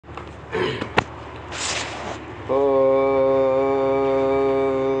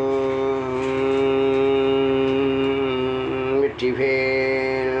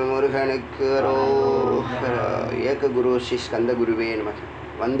एक गुरु श्री स्कंद गुरुवे नमः।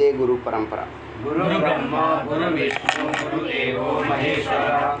 वंदे गुरु परंपरा। गुरु ब्रह्मा गुरु विष्णु गुरु देवो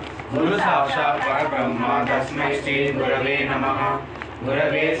महेश्वरः गुरु साक्षात् परब्रह्म तस्मै श्री गुरवे नमः।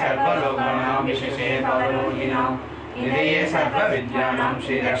 गुरवे सर्वलोकानां विशेषे भवरोगिणां निधये सर्वविद्यानां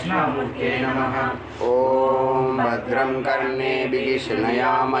श्री दक्षिणामूर्ते नमः। ओम भद्रं कर्णेभिः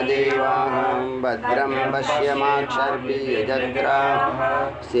शृणुयाम देवाः भद्रं पश्येमाक्षभिर्यजत्राः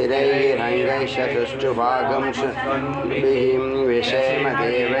स्थिरैरङ्गैश्चतुष्टुभागं शृण्वन्भिः विषेम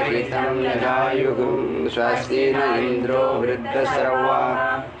देवहितं यदायुः। स्वस्ति न इन्द्रो वृद्धश्रवाः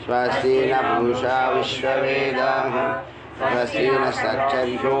स्वस्ति न पूषा विश्ववेदाः स्वस्ति न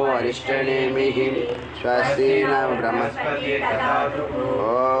साक्षर्यो अरिष्टनेमिः स्वस्ति न बृहस्पतिः ददातु।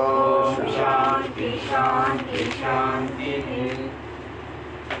 ओम शांति शांति शांति।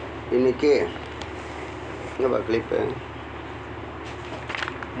 இன்னைக்கு இங்கே கிளிப்பு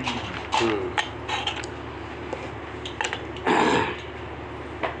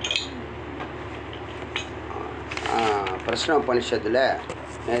பிரஸ்ன உபனிஷத்தில்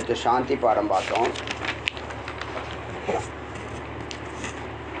நேற்று சாந்தி பாடம் பார்த்தோம்.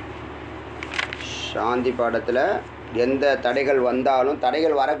 சாந்தி பாடத்தில் எந்த தடைகள் வந்தாலும்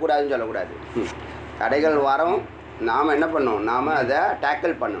தடைகள் வரக்கூடாதுன்னு சொல்லக்கூடாது. தடைகள் வரும், நாம் என்ன பண்ணணும், நாம் அதை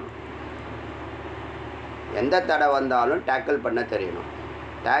டேக்கிள் பண்ணணும். எந்த தடை வந்தாலும் டேக்கிள் பண்ண தெரியணும்.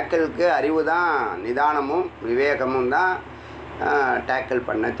 டேக்கிளுக்கு அறிவு தான், நிதானமும் விவேகமும் தான் டேக்கிள்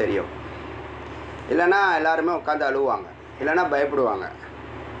பண்ண தெரியும். இல்லைன்னா எல்லாருமே உட்காந்து அழுவாங்க, இல்லைன்னா பயப்படுவாங்க,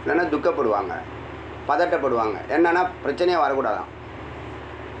 இல்லைன்னா துக்கப்படுவாங்க, பதட்டப்படுவாங்க. என்னென்னா பிரச்சனையே வரக்கூடாதான்.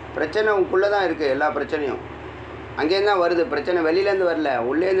 பிரச்சனை உங்களுக்குள்ளே தான் இருக்குது. எல்லா பிரச்சனையும் அங்கேருந்து தான் வருது. பிரச்சனை வெளியிலேருந்து வரல,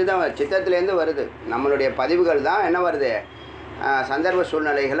 உள்ளேருந்து தான், சித்தத்துலேருந்து வருது. நம்மளுடைய பதிவுகள் தான் என்ன வருது, சந்தர்ப்ப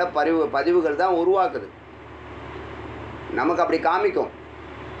சூழ்நிலைகளை பதிவுகள் தான் உருவாக்குது. நமக்கு அப்படி காமிக்கும்,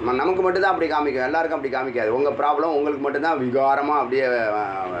 நமக்கு மட்டும்தான் அப்படி காமிக்கும், எல்லாருக்கும் அப்படி காமிக்காது. உங்கள் ப்ராப்ளம் உங்களுக்கு மட்டும்தான் விகாரமாக அப்படியே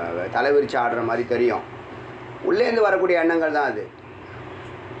தலைவிரிச்சு ஆடுற மாதிரி தெரியும். உள்ளேருந்து வரக்கூடிய எண்ணங்கள் தான் அது.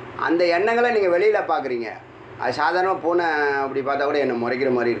 அந்த எண்ணங்களை நீங்கள் வெளியில் பார்க்குறீங்க. அது சாதாரணமாக பூனை அப்படி பார்த்தா கூட என்னை முறைக்கிற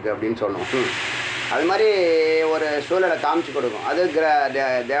மாதிரி இருக்குது அப்படின்னு சொல்லணும். அது மாதிரி ஒரு சூழலை காமிச்சு கொடுக்கும். அது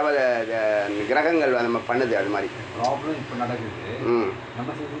கிரகங்கள் நம்ம பண்ணுது. அது மாதிரி ப்ராப்ளம் இப்போ நடக்குது.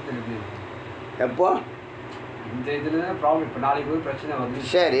 எப்போ இந்த இதில் ப்ராப்ளம் இப்போ நாளைக்கு ஒரு பிரச்சனை வருது.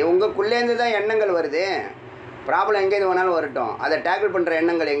 சரி, உங்களுக்குள்ளேருந்து தான் எண்ணங்கள் வருது. ப்ராப்ளம் எங்கேருந்து வேணாலும் வரட்டும், அதை டேக்கிள் பண்ணுற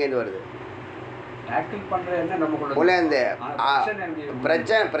எண்ணங்கள் எங்கேருந்து வருது? டேக்கிள் பண்ணுற எண்ணம் நமக்குள்ள உள்ளேருந்து.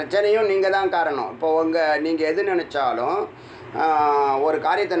 பிரச்சனையும் நீங்கள் தான் காரணம். இப்போ நீங்கள் எது நினச்சாலும் ஒரு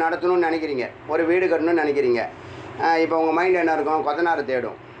காரியத்தை நடத்தணும்னு நினைக்கிறீங்க, ஒரு வீடு கட்டணும்னு நினைக்கிறீங்க. இப்போ உங்கள் மைண்ட் என்ன இருக்கும், கொத்தனாரை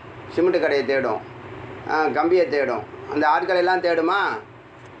தேடும், சிமெண்ட்டு கடையை தேடும், கம்பியை தேடும், அந்த ஆட்களெல்லாம் தேடுமா?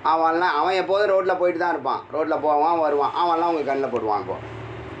 அவன் எப்போதும் ரோட்டில் போயிட்டு தான் இருப்பான். ரோட்டில் போவான் வருவான். அவன்லாம் உங்கள் கண்ணில் போடுவான். இப்போ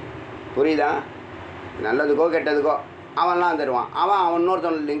புரியுதா? நல்லதுக்கோ கெட்டதுக்கோ அவன்லாம் தருவான். அவன்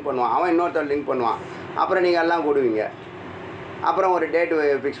இன்னொருத்தவன் லிங்க் பண்ணுவான், அவன் இன்னொருத்தவன் லிங்க் பண்ணுவான். அப்புறம் நீங்கள் எல்லாம் கூடுவீங்க, அப்புறம் ஒரு டேட்டு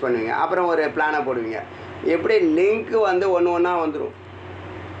ஃபிக்ஸ் பண்ணுவீங்க, அப்புறம் ஒரு பிளானை போடுவீங்க. எப்படி லிங்க்கு வந்து ஒன்று ஒன்றா வந்துடும்.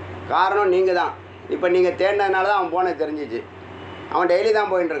 காரணம் நீங்கள் தான். இப்போ நீங்கள் தேடினதுனால தான் அவன் போனது தெரிஞ்சிச்சு. அவன் டெய்லி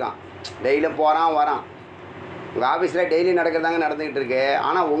தான் போயின்ட்டுருக்கான், டெய்லியும் போகிறான் வரான். உங்கள் ஆஃபீஸில் டெய்லி நடக்கிறதாங்க நடந்துக்கிட்டு இருக்கு.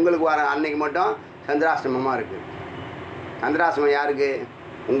 ஆனால் உங்களுக்கு வர அன்னைக்கு மட்டும் சந்திராஷ்டமமாக இருக்குது. சந்திராஷ்டமம் யாருக்கு?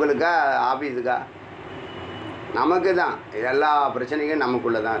 உங்களுக்கா ஆஃபீஸுக்கா? நமக்கு தான். எல்லா பிரச்சனையும்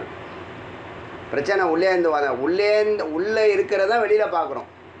நமக்குள்ளே தான் இருக்குது. பிரச்சனை உள்ளே இருக்கிறதா வெளியில் பார்க்குறோம்.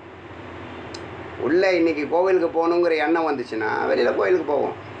 உள்ளே இன்றைக்கி கோவிலுக்கு போகணுங்கிற எண்ணம் வந்துச்சுன்னா வெளியில் கோவிலுக்கு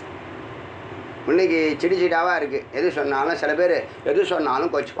போவோம். இன்றைக்கி சிடிச்சிடாவாக இருக்குது. எது சொன்னாலும் சில பேர் எது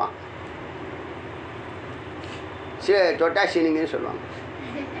சொன்னாலும் கோச்சிப்பான். தொட்டா சீனிங்கன்னு சொல்லுவாங்க.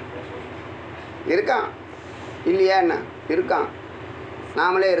 இருக்கான் இல்லையா? என்ன இருக்கான்.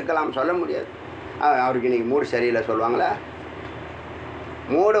 நாமளே இருக்கலாம், சொல்ல முடியாது. அவருக்கு இன்றைக்கி மூடு சரியில்லை சொல்லுவாங்களே.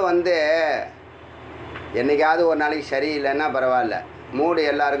 மூடு வந்து என்றைக்காவது ஒரு நாளைக்கு சரியில்லைன்னா பரவாயில்ல. மூடு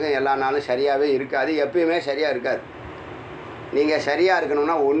எல்லாருக்கும் எல்லா நாளும் சரியாகவே இருக்காது, எப்பயுமே சரியாக இருக்காது. நீங்கள் சரியாக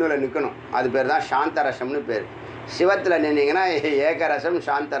இருக்கணும்னா ஒன்றில் நிற்கணும். அது பேர் தான் சாந்தரசம்னு பேர். சிவத்தில் நின்னீங்கன்னா ஏகரசம்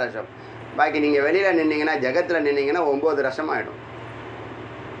சாந்தரசம். பாக்கி நீங்கள் வெளியில் நின்னீங்கன்னா, ஜகத்தில் நின்னீங்கன்னா 9 ரசம் ஆகிடும்.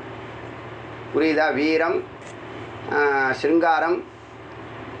 புரியுதா? வீரம், சிருங்காரம்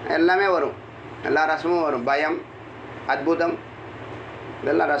எல்லாமே வரும். எல்லா ரசமும் வரும். பயம், அற்புதம்,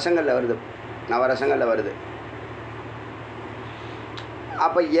 இதெல்லாம் ரசங்களில் வருது, நவரசங்களில் வருது.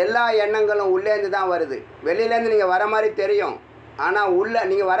 அப்போ எல்லா எண்ணங்களும் உள்ளேருந்து தான் வருது. வெளியிலேருந்து நீங்கள் வர மாதிரி தெரியும். ஆனால்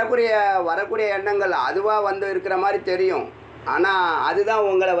நீங்கள் வரக்கூடிய எண்ணங்கள் அதுவாக வந்து இருக்கிற மாதிரி தெரியும். ஆனால் அதுதான்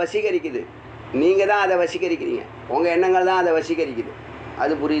உங்களை வசீகரிக்குது. நீங்கள் தான் அதை வசீகரிக்கிறீங்க. உங்கள் எண்ணங்கள் தான் அதை வசீகரிக்குது.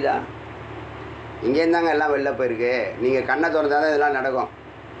 அது புரியுதா? இங்கேருந்தாங்க எல்லாம் வெளில போயிருக்கு. நீங்கள் கண்ணை திறந்தா தான் இதெல்லாம் நடக்கும்.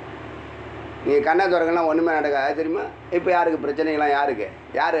 நீங்கள் கண்ணை திறக்கலாம் ஒன்றுமே நடக்காது தெரியுமா? இப்போ யாருக்கு பிரச்சனைகள்லாம்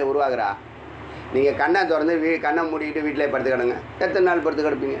யார் உருவாகுறா? நீங்கள் கண்ணை திறந்து கண்ணை மூடிக்கிட்டு வீட்டிலே படுத்து கிடங்க. எத்தனை நாள் படுத்து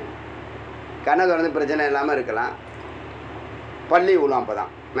கிடப்பீங்க? கண்ணை திறந்து பிரச்சனை இல்லாமல் இருக்கலாம். பள்ளி விழும் அப்போ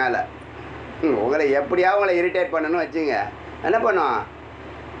தான் மேலே. உங்களை எப்படியாவது உங்களை இரிட்டேட் பண்ணணும்னு வச்சுங்க, என்ன பண்ணுவோம்?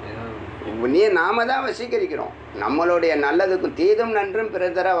 நாம தான் வசீகரிக்கிறோம். நம்மளுடைய நல்லதுக்கும் தீதும் நன்றும்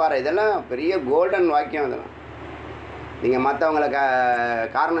பிறதர வர, இதெல்லாம் பெரிய கோல்டன் வாக்கியம். இதெல்லாம் நீங்கள் மற்றவங்களை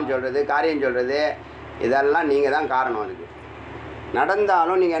காரணம் சொல்கிறது, காரியம் சொல்கிறது, இதெல்லாம் நீங்கள் தான் காரணம். அதுக்கு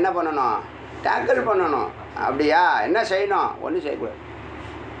நடந்தாலும் நீங்கள் என்ன பண்ணணும்? டேக்கிள் பண்ணணும். அப்படியா? என்ன செய்யணும்? ஒன்றும் செய்யக்கூடாது.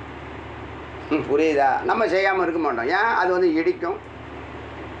 புரியுதா? நம்ம செய்யாமல் இருக்க மாட்டோம். ஏன்? அது வந்து இடிக்கும்,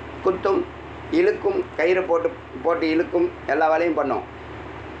 குத்தும், இழுக்கும், கயிறை போட்டு இழுக்கும், எல்லா வேலையும் பண்ணும்.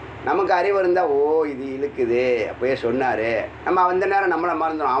 நமக்கு அறிவு இருந்தால், ஓ இது இழுக்குது அப்போயே சொன்னார், நம்ம அந்த நேரம் நம்மளை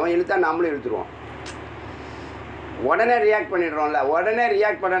மறந்துடும். அவன் இழுத்தா நம்மளும் இழுத்துருவோம். உடனே ரியாக்ட் பண்ணிடுறோம்ல. உடனே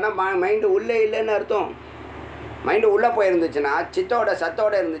ரியாக்ட் பண்ணனா மைண்டு உள்ளே இல்லைன்னு அர்த்தம். மைண்டு உள்ளே போயிருந்துச்சுன்னா,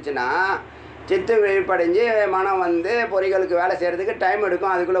 சத்தோடு இருந்துச்சுன்னா, சித்து விழிப்படைஞ்சு மனம் வந்து பொறிகளுக்கு வேலை செய்கிறதுக்கு டைம்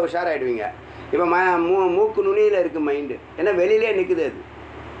எடுக்கும். அதுக்குள்ளே உஷாராயிடுவீங்க. இப்போ மூக்கு நுனியில் இருக்குது மைண்டு, ஏன்னா வெளியிலே நிற்குது. அது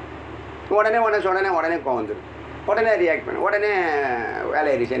உடனே கோவம் வந்துடும். உடனே ரியாக்ட் பண்ணு, உடனே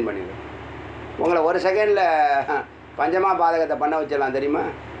வேலையை ரிசைன் பண்ணிடு. உங்களை ஒரு செகண்டில் பஞ்சமா பாதகத்தை பண்ண வச்சிடலாம் தெரியுமா?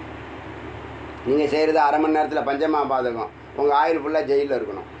 நீங்கள் செய்கிறது அரை மணி நேரத்தில் பஞ்சமா பாதகம். உங்கள் ஆயுள் ஃபுல்லாக ஜெயிலில்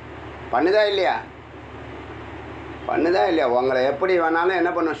இருக்கணும். பண்ணுதா இல்லையா? உங்களை எப்படி வேணாலும்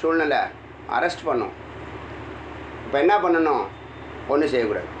என்ன பண்ணும்? சூழ்நிலை அரெஸ்ட் பண்ணும். இப்போ என்ன பண்ணணும்? ஒன்றும்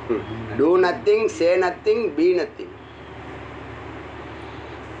செய்யக்கூடாது. Two nothing, say nothing, be nothing.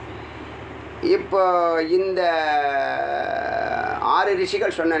 இப்போ இந்த 6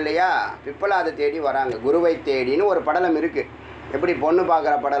 ரிஷிகள் சொன்னேன் இல்லையா? பிப்பலாதை தேடி வராங்க, குருவை தேடின்னு ஒரு படலம் இருக்குது. எப்படி பொண்ணு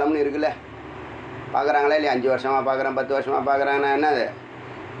பார்க்குற படலம்னு இருக்குல்ல? பார்க்குறாங்களா இல்லையா? 5 வருஷமாக பார்க்குறேன், 10 வருஷமாக பார்க்குறாங்கன்னா என்னது?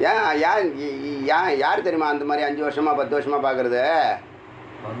 யார் தெரியுமா அந்த மாதிரி 5 வருஷமாக 10 வருஷமாக பார்க்குறது?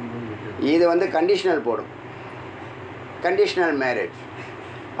 இது வந்து கண்டிஷனல் போடும். Conditional marriage,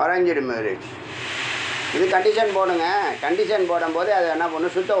 arrange marriage. இது கண்டிஷன் போடுங்க. கண்டிஷன் போடும்போது அது என்ன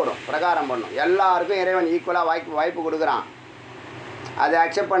பண்ணும்? சுத்த விடும், பிரகாரம் பண்ணும். எல்லாருக்கும் இறைவன் ஈக்குவலாக வாய்ப்பு கொடுக்குறான். அதை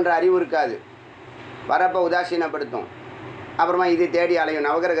அக்செப்ட் பண்ணுற அறிவு இருக்காது. வரப்போ உதாசீனப்படுத்தும். அப்புறமா இது தேடி அலையும்,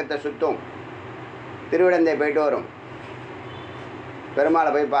 நவகிரகத்தை சுற்றும், திருவிடந்தை போயிட்டு வரும், பெருமாளை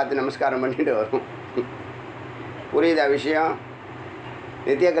போய் பார்த்து நமஸ்காரம் பண்ணிட்டு வரும். புரியுதா விஷயம்?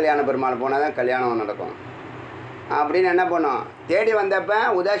 நித்திய கல்யாண பெருமாள் போனால் தான் கல்யாணம் நடக்கும் அப்படின்னு என்ன பண்ணும்? தேடி வந்தப்போ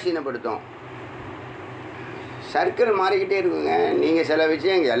உதாசீனப்படுத்தும். சர்க்கிள் மாறிக்கிட்டே இருக்குங்க. நீங்கள் சில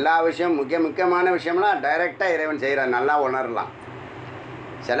விஷயம், எல்லா விஷயம், முக்கியமான விஷயம்லாம் டைரெக்டாக இறைவன் செய்கிறார், நல்லா உணரலாம்.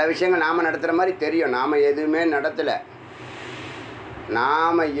 சில விஷயங்கள் நாம் நடத்துகிற மாதிரி தெரியும், நாம் எதுவுமே நடத்தலை.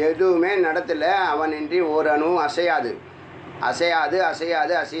 அவனின்றி ஒரு அணுவும் அசையாது.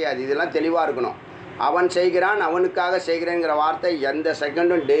 இதெல்லாம் தெளிவாக இருக்கணும். அவன் செய்கிறான், அவனுக்காக செய்கிறேங்கிற வார்த்தை எந்த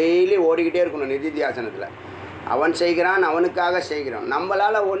செகண்டும் டெய்லி ஓடிக்கிட்டே இருக்கணும் நிதித்தியாசனத்தில். அவன் செய்கிறான், அவனுக்காக செய்கிறான்.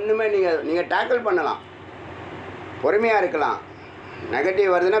 நம்மளால் ஒன்றுமே நீங்கள் டேக்கிள் பண்ணலாம், பொறுமையாக இருக்கலாம்.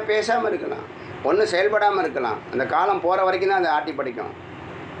 நெகட்டிவ் வருதுன்னா பேசாமல் இருக்கலாம், ஒன்றும் செயல்படாமல் இருக்கலாம். அந்த காலம் போகிற வரைக்கும் தான் அதை ஆட்டி படைக்கும்.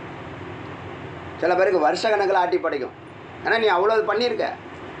 சில பேருக்கு வருஷ கணக்கில் ஆட்டி படைக்கும். ஆனால் நீ அவ்வளோ பண்ணியிருக்க.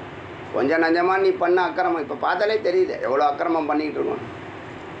 கொஞ்சம் நஞ்சமாக நீ பண்ண அக்கிரமம் இப்போ பார்த்தாலே தெரியுது எவ்வளோ அக்கிரமம் பண்ணிக்கிட்டு இருக்கோம்.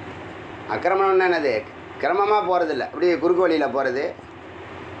 அக்கிரமம்னு என்னது? கிரமமாக போகிறதில்ல, அப்படியே குறுக்கு வழியில் போகிறது.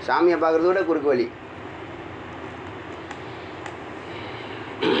 சாமியை பார்க்குறத விட குறுக்கு வழி.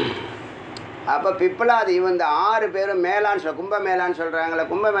 அப்போ பிப்பலாது இந்த 6 பேரும் மேலான்னு கும்பமேளான்னு சொல்கிறாங்களே,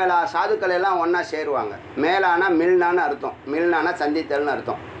 கும்பமேளா சாதுக்கள் எல்லாம் ஒன்றா சேருவாங்க. மேலானா மில்னான்னு அர்த்தம். மில்னானா சந்தித்தல்னு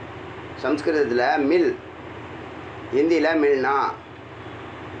அர்த்தம். சம்ஸ்கிருதத்தில் மில், ஹிந்தியில் மில்னா.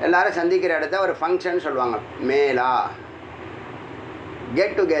 எல்லோரும் சந்திக்கிற இடத்த ஒரு ஃபங்க்ஷன் சொல்லுவாங்க, மேலா.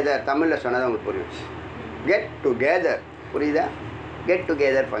 கெட் டுகெதர், தமிழில் சொன்னது உங்களுக்கு புரியும். கெட் டுகெதர், புரியுதா? Get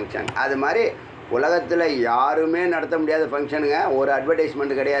together function. அது மாதிரி உலகத்தில் யாருமே நடத்த முடியாத ஃபங்க்ஷனுங்க. ஒரு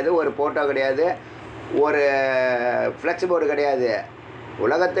அட்வர்டைஸ்மெண்ட் கிடையாது, ஒரு ஃபோட்டோ கிடையாது, ஒரு ஃப்ளெக்ஸ் போர்டு கிடையாது.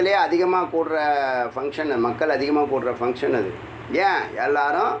 உலகத்திலே அதிகமாக கூடுற ஃபங்க்ஷன், மக்கள் அதிகமாக கூடுற ஃபங்க்ஷன் அது. ஏன்?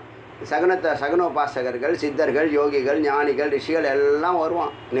 எல்லாரும் சகுனோபாசகர்கள், சித்தர்கள், யோகிகள், ஞானிகள், ரிஷிகள் எல்லாம்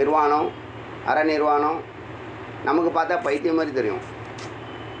வருவான். நிர்வாணம், அறநிர்வாணம். நமக்கு பார்த்தா பைத்தியம் மாதிரி தெரியும்.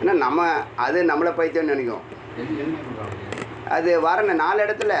 ஏன்னா நம்மளை பைத்தியம்னு நினைக்கும். அது வர 4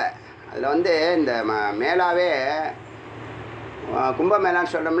 இடத்துல. அதில் வந்து இந்த மேலாவே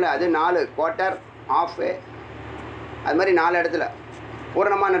கும்பமேளான்னு சொல்கிறோம்ல, அது 4 குவார்ட்டர், ஆஃபு, அது மாதிரி 4 இடத்துல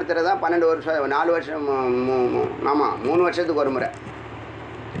பூரணமாக நடத்துகிறது தான் 12 வருஷம், 4 வருஷம். ஆமாம், 3 வருஷத்துக்கு ஒரு முறை.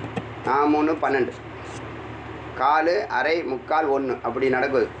 3, 12, 4, அரை, 3/4, 1 அப்படி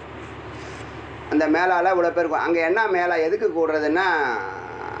நடக்குது. அந்த மேலால் இவ்வளோ பேர். அங்கே என்ன மேலா எதுக்கு கூடுறதுன்னா,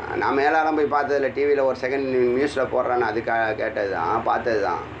 நான் மேலாலாம் போய் பார்த்ததில்ல, டிவியில் ஒரு செகண்ட் நியூஸில் போடுறான்னு அதுக்காக கேட்டது தான், பார்த்தது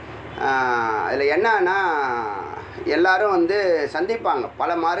தான். அதில் என்னன்னா எல்லாரும் வந்து சந்திப்பாங்க,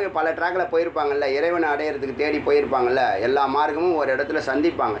 பல ட்ராக்கில் போயிருப்பாங்கல்ல, இறைவனை அடையிறதுக்கு தேடி போயிருப்பாங்கல்ல, எல்லா மார்க்கமும் ஒரு இடத்துல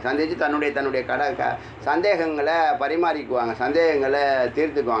சந்தித்து தன்னுடைய சந்தேகங்களை பரிமாறிக்குவாங்க, சந்தேகங்களை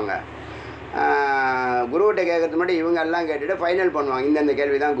தீர்த்துக்குவாங்க. குருவிட்ட கேட்கறது மட்டும் இவங்க எல்லாம் கேட்டுட்டு ஃபைனல் பண்ணுவாங்க, இந்தந்த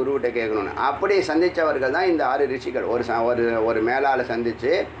கேள்வி தான் குருவிட்ட கேட்கணுன்னு. அப்படி சந்தித்தவர்கள் தான் இந்த 6 ரிஷிகள். ஒரு மேலால்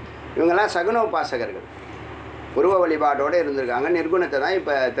சந்தித்து இவங்கெல்லாம் சகுனோபாசகர்கள், உருவ வழிபாட்டோடு இருந்திருக்காங்க. நிர்குணத்தை தான்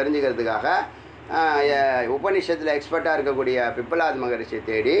இப்போ தெரிஞ்சுக்கிறதுக்காக உபனிஷத்தில் எக்ஸ்பர்ட்டாக இருக்கக்கூடிய பிப்பலாத் மகரிஷியை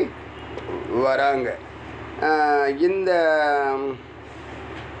தேடி வராங்க.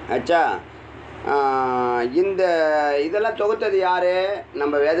 இந்த இதெல்லாம் தொகுத்தது யார்?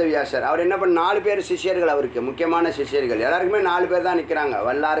 நம்ம வேதவியாசர். அவர் என்ன பண்ண 4 பேர் சிஷ்யர்கள், அவருக்கு முக்கியமான சிஷ்யர்கள். எல்லாருக்குமே 4 பேர் தான் நிற்கிறாங்க,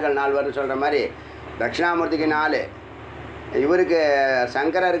 வல்லார்கள் 4 பேர்னு சொல்கிற மாதிரி. தட்சிணாமூர்த்திக்கு 4, இவருக்கு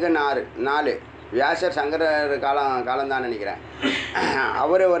சங்கரருக்கு 4, வியாசர் சங்கரர் காலம்தான் நினைக்கிறேன்.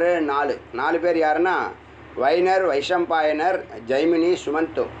 அவர் ஒரு 4 பேர் யாருன்னா வைனர், வைஷம்பாயனர், ஜெய்மினி,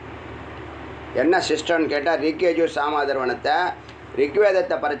 சுமந்து. என்ன சிஸ்டம்னு கேட்டால் ரிக்யஜூர் சாமாதர்வனத்தை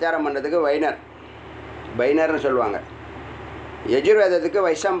ரிக்வேதத்தை பிரச்சாரம் பண்ணுறதுக்கு பைனர்னு சொல்லுவாங்க. யஜுர்வேதத்துக்கு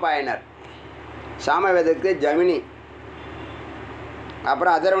வைஷம்பாயனர், சாமவேதத்துக்கு ஜெமினி,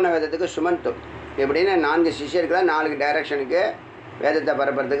 அப்புறம் அதர்வண வேதத்துக்கு சுமந்து. இப்படின்னு 4 சிஷ்யர்களை 4 டைரக்ஷனுக்கு வேதத்தை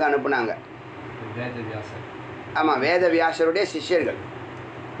பரப்புறதுக்கு அனுப்புனாங்க. ஆமாம், வேதவியாசருடைய சிஷ்யர்கள்.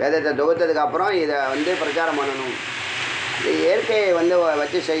 வேதத்தை தொகுத்ததுக்கு அப்புறம் இதை வந்து பிரச்சாரம் பண்ணணும். இது இயற்கையை வந்து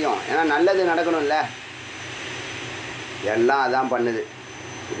வச்சு செய்யும், ஏன்னா நல்லது நடக்கணும்ல. எல்லாம் அதான் பண்ணுது,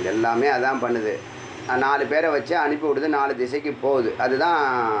 எல்லாமே அதான் பண்ணுது. 4 பேரை வச்சு அனுப்பி விடுது, 4 திசைக்கு போகுது. அதுதான்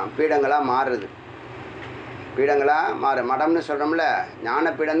பீடங்களாக மாறுறது. பீடங்களாக மடம்னு சொல்கிறோம்ல,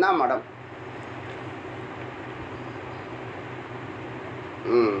 ஞான பீடம்தான் மடம்.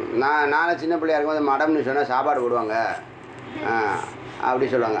 நான் சின்ன பிள்ளையா இருக்கும்போது மடம்னு சொன்னால் சாப்பாடு போடுவாங்க அப்படி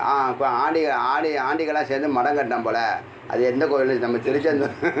சொல்லுவாங்க. ஆண்டிகளாக சேர்ந்து மடம் கட்டினோம் போல். அது எந்த கோயில்? நம்ம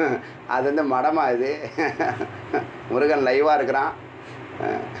திருச்செந்தூர். அது வந்து மடமாக இது. முருகன் லைவாக இருக்கிறான்.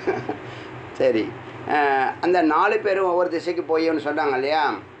 சரி, அந்த 4 பேரும் ஒவ்வொரு திசைக்கு போயின்னு சொன்னாங்க இல்லையா.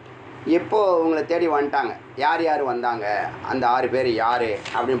 இப்போது உங்களை தேடி வந்துட்டாங்க. யார் வந்தாங்க, அந்த 6 பேர் யார்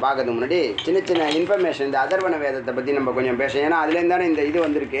அப்படின்னு பார்க்கறதுக்கு முன்னாடி சின்ன இன்ஃபர்மேஷன் இந்த அதர்வண வேதத்தை பற்றி நம்ம கொஞ்சம் பேசணும். ஏன்னா அதுலேருந்து தானே இந்த இது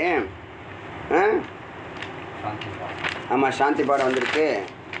வந்திருக்கு. ஆமாம், சாந்தி பாடம் வந்திருக்கு.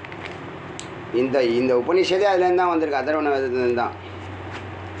 இந்த உபநிஷதே அதுலேருந்து தான் வந்திருக்கு, அதர்வண வேதத்துலேருந்து தான்.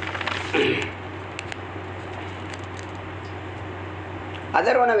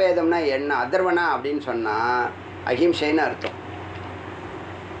 அதர்வண வேதம்னா என்ன? அதர்வணா அப்படின்னு சொன்னால் அஹிம்சைன்னு அர்த்தம்.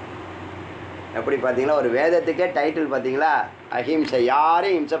 எப்படி பார்த்தீங்களா, ஒரு வேதத்துக்கே டைட்டில் பார்த்தீங்களா, அஹிம்சை.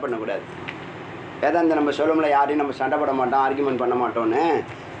 யாரையும் ஹிம்சை பண்ணக்கூடாது. வேதாந்த நம்ம சொல்லும்ல, யாரையும் நம்ம சண்டை போட மாட்டோம், ஆர்கியூமெண்ட் பண்ண மாட்டோன்னு.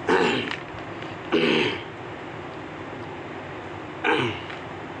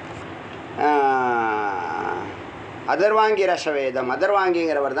 அதர்வாங்கி ரசவேதம்,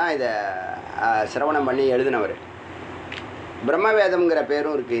 அதர்வாங்கிங்கிறவர் தான் இதை சிரவணம் பண்ணி எழுதினவர். பிரம்மவேதம்ங்கிற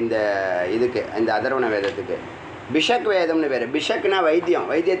பேரும் இருக்குது இந்த இதுக்கு, இந்த அதர்வண வேதத்துக்கு. பிஷக் வேதம்னு பேர். பிஷக்னா வைத்தியம்,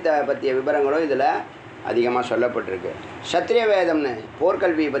 வைத்தியத்தை பற்றிய விவரங்களும் இதில் அதிகமாக சொல்லப்பட்டிருக்கு. சத்திரிய வேதம்னு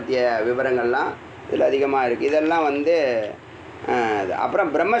போர்க்கல்வி பற்றிய விவரங்கள்லாம் இதில் அதிகமாக இருக்குது. இதெல்லாம் வந்து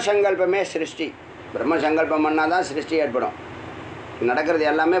அப்புறம் பிரம்மசங்கல்பமே சிருஷ்டி. பிரம்மசங்கல்பம் பண்ணால் தான் சிருஷ்டி ஏற்படும். நடக்கிறது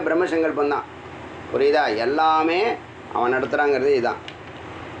எல்லாமே பிரம்மசங்கல்பம் தான், புரியுதா? எல்லாமே அவன் நடத்துகிறாங்கிறது இதுதான்.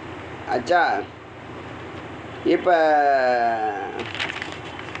 ஆச்சா, இப்போ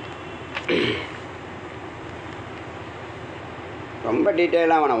ரொம்ப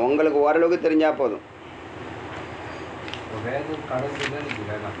டீட்டெயிலாக வேணாம், உங்களுக்கு ஓரளவுக்கு தெரிஞ்சால் போதும்.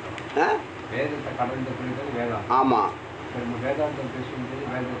 ஆமாம்,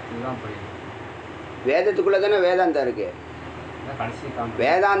 வேதத்துக்குள்ளே தானே வேதாந்தம் இருக்குது.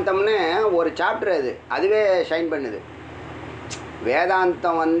 வேதாந்தம்னு ஒரு சாப்டர், அதுவே ஷைன் பண்ணுது.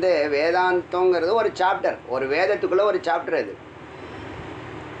 வேதாந்தம் வந்து வேதாந்தங்கிறது ஒரு சாப்டர், ஒரு வேதத்துக்குள்ளே ஒரு சாப்டர். அது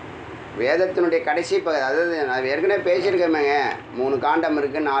வேதத்தினுடைய கடைசி அதாவது நான் ஏற்கனவே பேசியிருக்கேமேங்க. 3 காண்டம்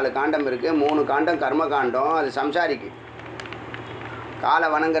இருக்குது, 4 காண்டம் இருக்குது. 3 காண்டம் கர்ம காண்டம், அது சம்சாரிக்கு. காலை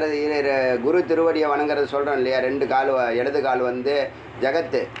வணங்குறது, குரு திருவடியை வணங்குறது சொல்கிறோம் இல்லையா. 2 கால், இடது கால் வந்து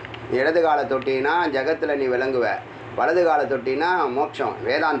ஜகத்து. இடது காலை தொட்டினா ஜகத்தில் நீ விளங்குவ, வலது காலை தொட்டினா மோட்சம்.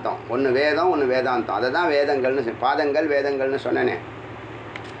 வேதாந்தம் ஒன்று, வேதம் ஒன்று வேதாந்தம். அதை தான் வேதங்கள்னு, பாதங்கள் வேதங்கள்னு சொன்னேனே.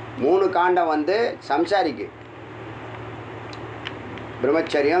 3 காண்டம் வந்து சம்சாரிக்கு.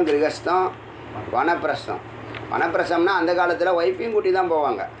 பிரம்மச்சரியம், கிரகஸ்தம், வனப்பிரஸ்தம். வனப்பிரசம்னா அந்த காலத்தில் ஒய்ஃபையும் கூட்டி தான்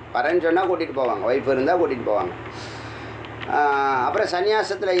போவாங்க. வரேன்னு சொன்னால் கூட்டிகிட்டு போவாங்க, ஒய்ஃப் இருந்தால் கூட்டிகிட்டு போவாங்க. அப்புறம்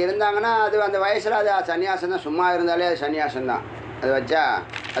சன்னியாசத்தில் இருந்தாங்கன்னா அது அந்த வயசில் அது சன்னியாசம் தான். சும்மா இருந்தாலே அது சன்னியாசம்தான். அது வச்சா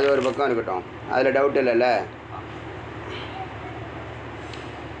அது ஒரு பக்கம் இருக்கட்டும், அதில் டவுட் இல்லைல்ல.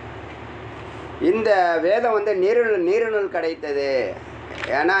 இந்த வேதம் வந்து நீரினுள் கிடைத்தது.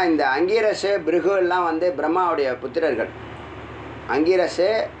 ஏன்னா இந்த அங்கீரஸு பிருகு எல்லாம் வந்து பிரம்மாவுடைய புத்திரர்கள்.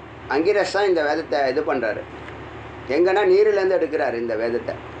 அங்கீரஸ் தான் இந்த வேதத்தை இது பண்ணுறாரு. எங்கன்னா நீரிலேருந்து எடுக்கிறாரு இந்த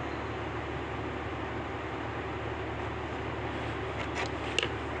வேதத்தை.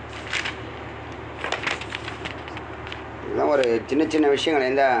 இதெல்லாம் ஒரு சின்ன சின்ன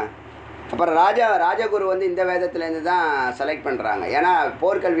விஷயங்கள். அப்புறம் ராஜகுரு வந்து இந்த வேதத்துலேருந்து தான் செலக்ட் பண்ணுறாங்க. ஏன்னா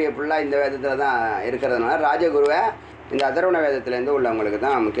போர்க்கல்வியை ஃபுல்லாக இந்த வேதத்தில் தான் இருக்கிறதுனால ராஜகுருவை இந்த அதர்வண வேதத்துலேருந்து உள்ளவங்களுக்கு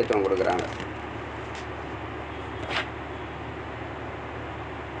தான் முக்கியத்துவம் கொடுக்குறாங்க.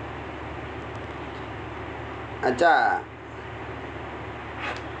 அச்சா,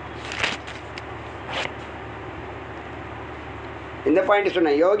 இந்த பாயிண்ட்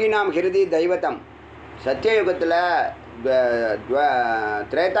சொன்னேன். யோகி நாம் ஹிருதி தெய்வத்தம். சத்தியயுகத்தில்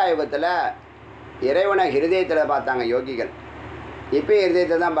திரேதா யுகத்தில் இறைவனை ஹிருதயத்தில் பார்த்தாங்க யோகிகள். இப்போ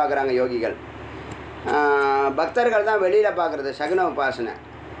ஹிருதயத்தை தான் பார்க்குறாங்க யோகிகள். பக்தர்கள் தான் வெளியில் பார்க்குறது சகுன உபாசனை.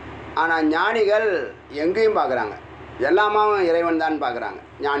 ஆனால் ஞானிகள் எங்கேயும் பார்க்குறாங்க, எல்லாமாவும் இறைவன் தான் பார்க்குறாங்க.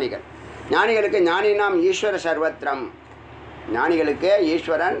 ஞானிகளுக்கு ஞானினாம் ஈஸ்வர சர்வத்திரம். ஞானிகளுக்கு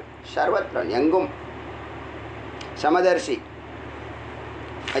ஈஸ்வரன் சர்வத்திரம், எங்கும் சமதர்சி.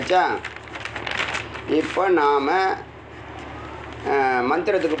 அச்சா, இப்போ நாம்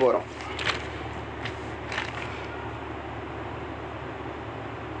மந்திரத்துக்கு போகிறோம்.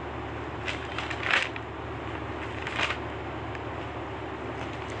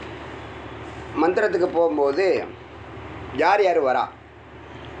 மந்திரத்துக்கு போகும்போது யார் யார் வரா?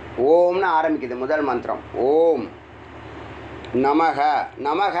 ஓம்னு ஆரம்பிக்குது முதல் மந்திரம். ஓம் நமக.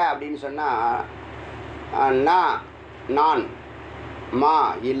 நமக அப்படின்னு சொன்னால் நான், மா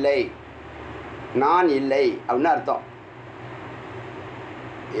இல்லை, நான் இல்லை அப்படின்னு அர்த்தம்.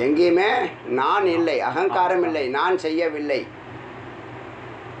 எங்கேயுமே நான் இல்லை, அகங்காரம் இல்லை, நான் செய்யவில்லை,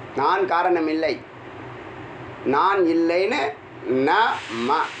 நான் காரணம் இல்லை, நான் இல்லைன்னு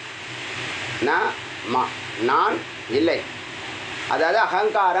நான் இல்லை. அதாவது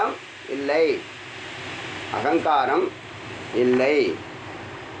அகங்காரம் இல்லை, அகங்காரம் இல்லை.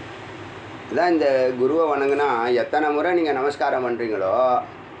 இதான் இந்த குருவை வணங்குனா எத்தனை முறை நீங்கள் நமஸ்காரம் பண்ணுறீங்களோ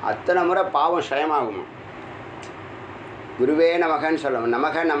அத்தனை முறை பாவம் க்ஷயமாகுமா. குருவே நமகன்னு சொல்லும்,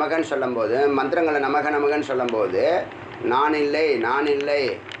 நமகன்னு சொல்லும்போது, மந்திரங்களை நமகன்னு சொல்லும்போது நான் இல்லை, நான் இல்லை,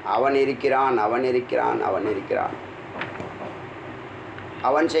 அவன் இருக்கிறான், அவன் இருக்கிறான், அவன் இருக்கிறான்,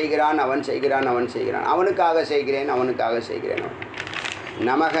 அவன் செய்கிறான், அவன் செய்கிறான், அவன் செய்கிறான், அவனுக்காக செய்கிறேன், அவனுக்காக செய்கிறேன்.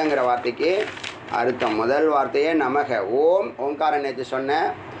 நமகங்கிற வார்த்தைக்கு அர்த்தம் முதல் வார்த்தையே நமக. ஓம் ஓங்காரம் நேற்று சொன்ன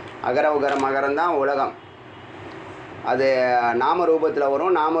அகர உகர மகரம் தான் உலகம். அது நாம ரூபத்தில்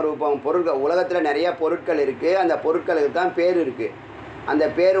வரும். நாம ரூபம் பொருட்கள், உலகத்தில் நிறைய பொருட்கள் இருக்குது. அந்த பொருட்களுக்கு தான் பேர் இருக்குது. அந்த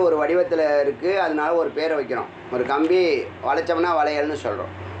பேர் ஒரு வடிவத்தில் இருக்குது, அதனால ஒரு பேரை வைக்கிறோம். ஒரு கம்பி வளைச்சோம்னா வளையல்னு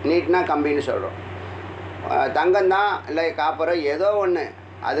சொல்கிறோம், நீட்னா கம்பின்னு சொல்கிறோம். தங்கம்தான் இல்லை காப்பரோ ஏதோ ஒன்று,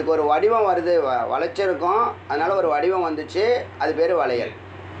 அதுக்கு ஒரு வடிவம் வருது, வளைச்சிருக்கோம், அதனால் ஒரு வடிவம் வந்துச்சு, அது பேர் வளையல்.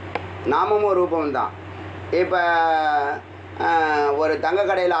 நாமமும் ரூபம் தான். இப்போ ஒரு தங்க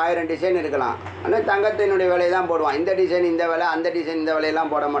கடையில் 1000 டிசைன் இருக்கலாம், ஆனால் தங்கத்தினுடைய விலையை தான் போடுவான். இந்த டிசைன் இந்த விலை, அந்த டிசைன் இந்த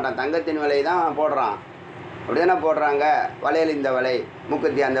விலையெல்லாம் போட மாட்டான், தங்கத்தின் விலையை தான் போடுறான். அப்படி தானே போடுறாங்க. வளையல் இந்த விலை,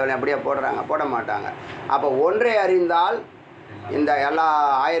 மூக்குத்தி அந்த விலை, அப்படியே போடுறாங்க, போட மாட்டாங்க. அப்போ ஒன்றை அறிந்தால் இந்த எல்லா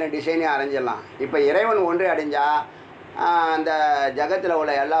 1000 டிசைனையும் அடைஞ்சிடலாம். இப்போ இறைவன் ஒன்றை அடைஞ்சால் அந்த ஜகத்தில்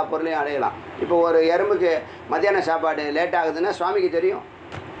உள்ள எல்லா பொருளையும் அடையலாம். இப்போ ஒரு எறும்புக்கு மத்தியான சாப்பாடு லேட் ஆகுதுன்னா சுவாமிக்கு தெரியும்.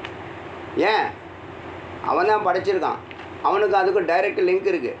 ஏன்? அவன் தான் படைச்சிருக்கான், அவனுக்கு அதுக்கும் டைரக்ட் லிங்க்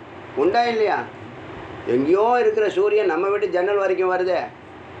இருக்குது. உண்டா இல்லையா? எங்கேயோ இருக்கிற சூரியன் நம்ம வீட்டு ஜன்னல் வரைக்கும் வருது.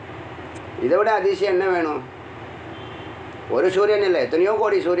 இதை விட அதிசயம் என்ன வேணும்? ஒரு சூரியன் இல்லை, எத்தனையோ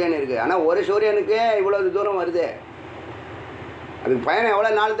கோடி சூரியன் இருக்குது. ஆனால் ஒரு சூரியனுக்கே இவ்வளோ தூரம் வருது. அதுக்கு பயணம் எவ்வளோ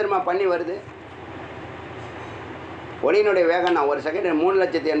நாள் தெரியுமா பண்ணி வருது? ஒளியினுடைய வேகம் நான் ஒரு செகண்ட்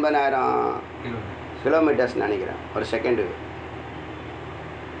 3,80,000 கிலோமீட்டர்ஸ் நினைக்கிறேன் ஒரு செகண்டுக்கு.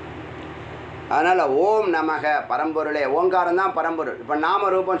 அதனால் ஓம் நமக பரம்பொருளே. ஓங்காரம் தான் பரம்பொருள். இப்போ நாம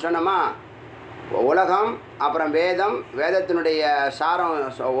ரூபம் சொன்னோமா, உலகம், அப்புறம் வேதம், வேதத்தினுடைய சாரம்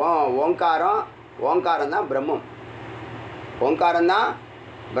ஓங்காரம். ஓங்காரம் தான் பிரம்மம், ஓங்காரம் தான்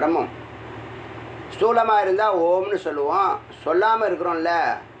பிரம்மம். ஸ்தூலமாக இருந்தால் ஓம்னு சொல்லுவோம், சொல்லாமல் இருக்கிறோம்ல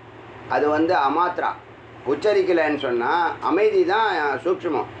அது வந்து அமாத்ரா. உச்சரிக்கலைன்னு சொன்னால் அமைதி தான்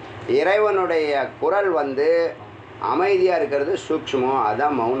சூக்ஷ்மம். இறைவனுடைய குரல் வந்து அமைதியாக இருக்கிறது சூக்ஷ்மம்,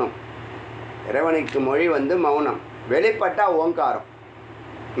 அதுதான் மௌனம். இறைவனுக்கு மொழி வந்து மௌனம். வெளிப்பட்டால் ஓங்காரம்.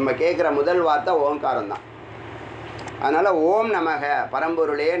 நம்ம கேட்குற முதல் வார்த்தை ஓங்காரம் தான். அதனால் ஓம் நமக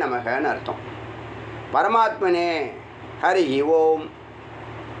பரம்பொருளே நமகன்னு அர்த்தம். பரமாத்மனே ஹரி ஓம்.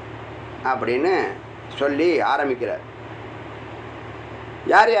 அப்படின்னு சொல்லி ஆரம்பிக்கிறார்.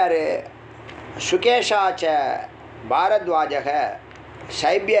 யார் யார்? சுகேஷாச்ச பாரத்வாஜக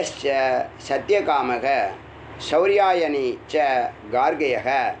சைபியஸ்ச சத்யகாமக சௌரியாயனி ச கார்கயக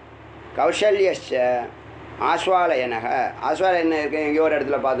கௌசல்யஸ்ச ஆஸ்வாலயனக. ஆஸ்வாலயன் இருக்கு, எங்கேயோ ஒரு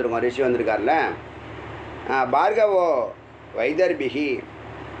இடத்துல பார்த்துருக்கோம், ரிஷி வந்திருக்கார்ல. பார்கவோ வைதர்பிகி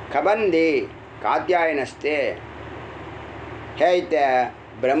கபந்தி காத்தியாயனஸ்தே ஹேய்த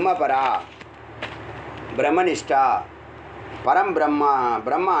பிரம்மபரா பிரம்மனிஷ்டா பரம்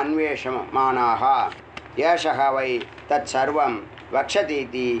பிரம்ம அன்வேஷமானாக ஏஷக வை தத் சர்வம்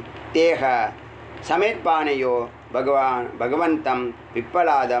வக்ஷதீதி தேக சமேத்பானையோ பகவந்தம்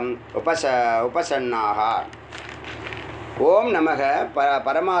பிப்பலாதம் உபசன்னாக. ஓம் நமக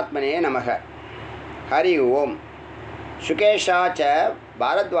பரமாத்மனே நமக. ஹரி ஓம். சுகேஷா ச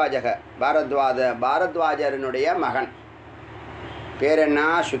பாரத்வாஜக, பாரத்வாஜரனுடைய மகன். பேர் என்ன?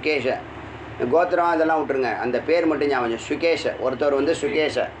 சுகேஷ. கோத்திரம் அதெல்லாம் விட்டுருங்க, அந்த பேர் மட்டும் ஞாபகம். சுகேஷ, ஒருத்தர் வந்து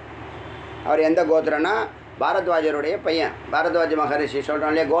சுகேஷ. அவர் எந்த கோத்திரம்னா பாரத்வாஜருடைய பையன். பாரத்வாஜ மகரிஷி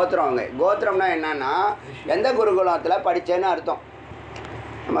சொல்கிறோம் இல்லையா, கோத்திரம். அவங்க கோத்திரம்னா என்னன்னா எந்த குருகுலத்தில் படித்தேன்னு அர்த்தம்.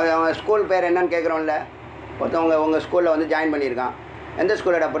 நம்ம ஸ்கூல் பேர் என்னன்னு கேட்குறோம்ல. ஒருத்தவங்க உங்கள் ஸ்கூலில் வந்து ஜாயின் பண்ணியிருக்கான். எந்த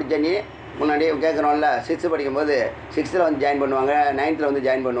ஸ்கூலோட படித்த நீ முன்னாடி கேட்குறோம்ல. 6th படிக்கும்போது 6th வந்து ஜாயின் பண்ணுவாங்க, 9th வந்து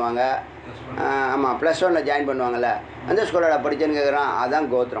ஜாயின் பண்ணுவாங்க. ஆமாம், +1 ஜாயின் பண்ணுவாங்கள்ல. அந்த ஸ்கூலோட படித்தேன்னு கேட்குறான், அதுதான்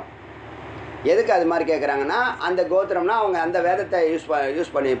கோத்திரம். எதுக்கு அது மாதிரி கேட்குறாங்கன்னா, அந்த கோத்திரம்னா அவங்க அந்த வேதத்தை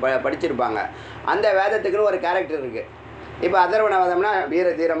யூஸ் பண்ணி படிச்சிருப்பாங்க. அந்த வேதத்துக்குன்னு ஒரு கேரக்டர் இருக்குது. இப்போ அதர்வண வேதம்னா வீர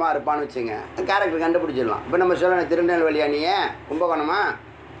தீரமாக இருப்பான்னு வச்சுங்க, கேரக்டர் கண்டுபிடிச்சிடலாம். இப்போ நம்ம சொல்லணும், திருநெல்வேலியா நீ, கும்பகோணமா,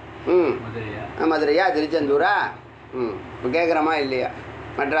 மதுரையா, திருச்செந்தூரா, இப்போ கேட்குறோமா இல்லையா,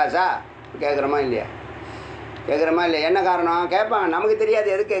 மெட்ராஸா, கேட்குறோமா இல்லையா, கேட்குறோமா இல்லையா. என்ன காரணம் கேட்பாங்க, நமக்கு தெரியாது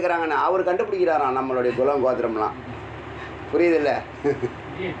எதுக்கு கேட்குறாங்கன்னு. அவர் கண்டுபிடிக்கிறாராம் நம்மளுடைய குலம் கோத்திரம்லாம். புரியுதில்ல?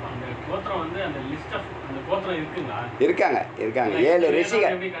 இருக்காங்க 7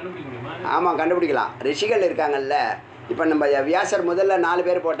 ரிஷிகள். ஆமாம், கண்டுபிடிக்கலாம். ரிஷிகள் இருக்காங்கல்ல. இப்போ நம்ம வியாசர் முதல்ல 4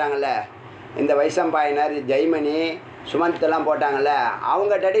 பேர் போட்டாங்கல்ல, இந்த வைசம்பாயனர், ஜெய்மனி, சுமந்தெல்லாம் போட்டாங்கல்ல.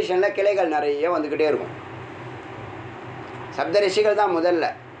 அவங்க ட்ரெடிஷனில் கிளைகள் நிறைய வந்துக்கிட்டே இருக்கும். சப்த ரிஷிகள் தான்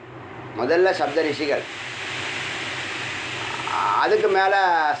முதல்ல சப்த ரிஷிகள். அதுக்கு மேலே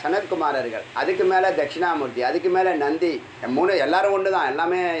சனத்குமாரர்கள், அதுக்கு மேலே தட்சிணாமூர்த்தி, அதுக்கு மேலே நந்தி. 3 எல்லாரும் ஒன்று தான்,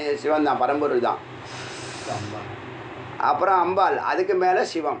 எல்லாமே சிவன் தான், பரம்பொருள் தான். அப்புறம் அம்பாள், அதுக்கு மேலே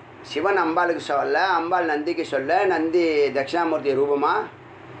சிவன் அம்பாளுக்கு சொல்ல, அம்பாள் நந்திக்கு சொல்ல, நந்தி தட்சிணாமூர்த்தி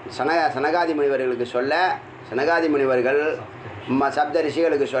ரூபமாக சனகாதி முனிவர்களுக்கு சொல்ல, சனகாதி முனிவர்கள் சப்த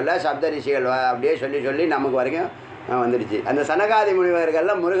ரிஷிகளுக்கு சொல்ல, சப்த ரிஷிகள் அப்படியே சொல்லி நமக்கு வரைக்கும் வந்துடுச்சு. அந்த சனகாதி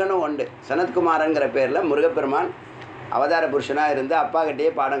முனிவர்களில் முருகனும் உண்டு. சனத்குமாரங்கிற பேரில் முருகப்பெருமான் அவதார புருஷனாக இருந்து அப்பா கிட்டேயே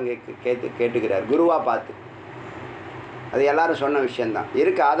பாடம் கேட்டுக்கிறார், குருவாக பார்த்து. அது எல்லாரும் சொன்ன விஷயந்தான்.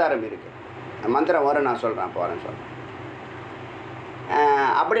 இருக்குது, ஆதாரம் இருக்குது. மந்திரம் வரும், நான் சொல்கிறேன், போகிறேன்னு சொல்கிறேன்.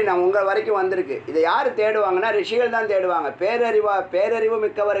 அப்படி நான் உங்கள் வரைக்கும் வந்திருக்கு. இதை யார் தேடுவாங்கன்னா ரிஷிகள் தான் தேடுவாங்க. பேரறிவு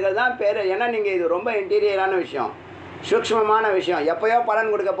மிக்கவர்கள் தான் ஏன்னா நீங்கள் இது ரொம்ப இன்டீரியரான விஷயம், சூக்ஷ்மமான விஷயம். எப்போயோ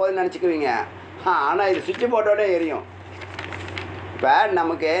பலன் கொடுக்க போகுதுன்னு நினச்சிக்குவீங்க. ஆனால் இது சுவிட்ச் போட்டோடனே எரியும். இப்போ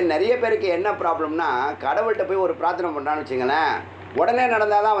நமக்கு நிறைய பேருக்கு என்ன ப்ராப்ளம்னா, கடவுள்கிட்ட போய் ஒரு பிரார்த்தனை பண்ணுறான்னு வச்சுங்களேன், உடனே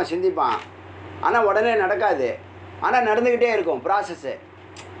நடந்தால் தான் அவன் சிந்திப்பான். ஆனால் உடனே நடக்காது, ஆனால் நடந்துக்கிட்டே இருக்கும் ப்ராசஸ்ஸு.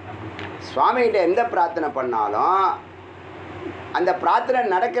 சுவாமிகிட்ட எந்த பிரார்த்தனை பண்ணாலும் அந்த பிரார்த்தனை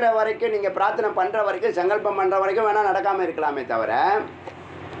நடக்கிற வரைக்கும், நீங்கள் பிரார்த்தனை பண்ணுற வரைக்கும், சங்கல்பம் பண்ணுற வரைக்கும் வேணால் நடக்காமல் இருக்கலாமே தவிர,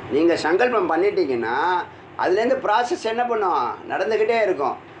 நீங்கள் சங்கல்பம் பண்ணிட்டீங்கன்னா அதுலேருந்து ப்ராசஸ் என்ன பண்ணும், நடந்துக்கிட்டே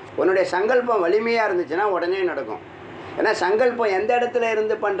இருக்கும். உன்னுடைய சங்கல்பம் வலிமையாக இருந்துச்சுன்னா உடனே நடக்கும். ஏன்னா சங்கல்பம் எந்த இடத்துல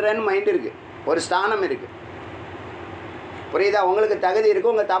இருந்து பண்ணுறேன்னு மைண்ட் இருக்குது, ஒரு ஸ்தானம் இருக்குது. புரியுதா? உங்களுக்கு தகுதி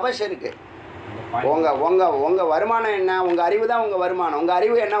இருக்குது, உங்கள் தபஸ் இருக்குது. உங்கள் வருமானம் என்ன, உங்கள் அறிவு தான் உங்கள் வருமானம். உங்கள்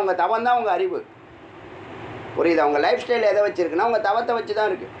அறிவு என்ன, உங்கள் தவம் தான் உங்கள் அறிவு. புரியுதா? உங்கள் லைஃப் ஸ்டைல் எதை வச்சுருக்குன்னா உங்கள் தவத்தை வச்சு தான்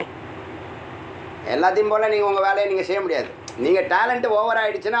இருக்குது. எல்லாத்தையும் போல் நீங்கள் உங்கள் வேலையை நீங்கள் செய்ய முடியாது. நீங்கள் டேலண்ட்டு ஓவர்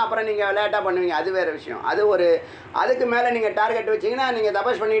ஆகிடுச்சுன்னா அப்புறம் நீங்கள் விளையாட்டாக பண்ணுவீங்க, அது வேறு விஷயம். அதுக்கு மேலே நீங்கள் டார்கெட் வச்சிங்கன்னா நீங்கள்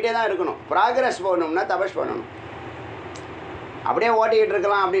தபஸ் பண்ணிக்கிட்டே தான் இருக்கணும். ப்ராக்ரஸ் போகணும்னா தபஸ் பண்ணணும். அப்படியே ஓட்டிக்கிட்டு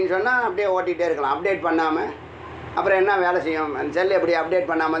இருக்கலாம் அப்படின்னு சொன்னால் அப்படியே ஓட்டிகிட்டே இருக்கலாம். அப்டேட் பண்ணாமல் அப்புறம் என்ன வேலை செய்யும்? அந்த செல்லு எப்படி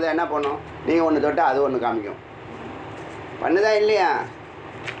அப்டேட் பண்ணாமல் தான் என்ன பண்ணும்? நீங்கள் ஒன்று தொட்டால் அது ஒன்று காமிக்கும். பண்ணுதா இல்லையா?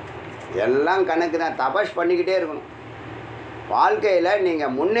 எல்லாம் கணக்கு தான். தபஸ் பண்ணிக்கிட்டே இருக்கணும். வாழ்க்கையில்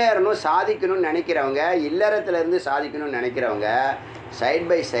நீங்கள் முன்னேறணும், சாதிக்கணும்னு நினைக்கிறவங்க, இல்லறத்துலேருந்து சாதிக்கணும்னு நினைக்கிறவங்க சைட்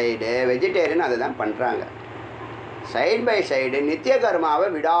பை சைடு வெஜிடேரியன் அதை தான் பண்ணுறாங்க. சைட் பை சைடு நித்திய கர்மாவை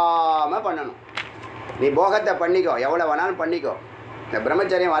விடாமல் பண்ணணும். நீ போகத்தை பண்ணிக்கோ, எவ்வளோ வேணாலும் பண்ணிக்கோ. இந்த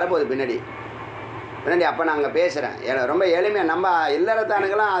பிரம்மச்சரியம் வரப்போகுது பின்னாடி. அப்போ நான் அங்கே பேசுகிறேன். ரொம்ப எளிமையாக நம்ம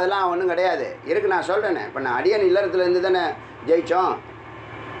இல்லறத்தானுக்கெல்லாம் அதெல்லாம் ஒன்றும் கிடையாது. இருக்குது, நான் சொல்கிறேனே. இப்போ நான் அடியன் இல்லறத்துலேருந்து தானே ஜெயித்தோம்.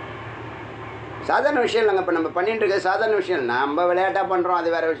 சாதாரண விஷயம் இல்லைங்க. இப்போ நம்ம பண்ணிட்டு இருக்க சாதாரண விஷயம். நம்ம விளையாட்டாக பண்ணுறோம், அது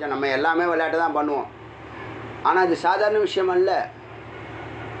வேறு விஷயம். நம்ம எல்லாமே விளையாட்டு தான் பண்ணுவோம். ஆனால் அது சாதாரண விஷயம் அல்ல.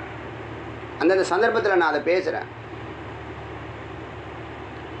 அந்தந்த சந்தர்ப்பத்தில் நான் அதை பேசுகிறேன்.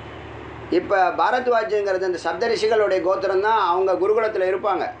 இப்போ பாரத்வாஜ்ங்கிறது இந்த சப்தரிஷிகளுடைய கோத்திரம் தான். அவங்க குருகுலத்தில்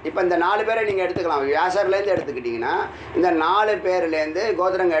இருப்பாங்க. இப்போ இந்த 4 பேரை நீங்கள் எடுத்துக்கலாம். வியாசர்லேருந்து எடுத்துக்கிட்டிங்கன்னா இந்த 4 பேர்லேருந்து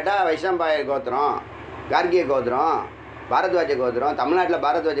கோத்திரம் கேட்டால் வைஷம்பாயர் கோத்திரம், கார்கிய கோத்திரம், பாரத்வாஜ கோத்திரம். தமிழ்நாட்டில்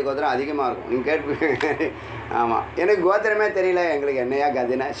பாரத்வாஜ கோத்திரம் அதிகமாக இருக்கும். நீங்கள் கேட்பீங்க. ஆமாம், எனக்கு கோத்திரமே தெரியல, எங்களுக்கு என்னையா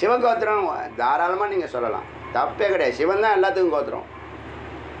கதினா. சிவகோத்திரம் தாராளமாக நீங்கள் சொல்லலாம், தப்பே கிடையாது. சிவன் தான் எல்லாத்துக்கும் கோத்திரம்.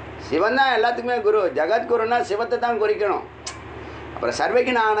 சிவன் தான் எல்லாத்துக்குமே குரு. ஜெகத்குருன்னா சிவத்தை தான் குறிக்கணும். அப்புறம்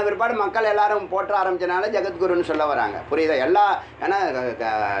சர்வைக்கு ஆன பிற்பாடு மக்கள் எல்லாரும் போற்ற ஆரம்பித்தனால ஜெகத்குருன்னு சொல்ல வராங்க. புரியுதா? எல்லா ஏன்னா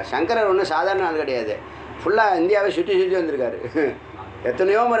சங்கரர் ஒன்றும் சாதாரண ஆள் கிடையாது. ஃபுல்லாக இந்தியாவை சுற்றி வந்திருக்காரு.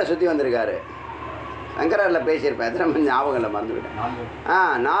 எத்தனையோ முறை சுற்றி வந்திருக்காரு. சங்கரரில் பேசியிருப்பேன், எத்தனை மணி ஞாபகம் இல்லை, மறந்துவிட்டேன்.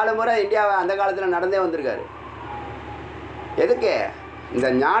 4 முறை இந்தியாவை அந்த காலத்தில் நடந்தே வந்திருக்காரு. எதுக்கு? இந்த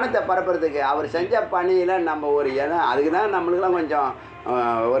ஞானத்தை பரப்புறதுக்கு. அவர் செஞ்ச பணியில் நம்ம ஒரு ஏன்னா அதுக்கு தான் நம்மளுக்கெல்லாம் கொஞ்சம்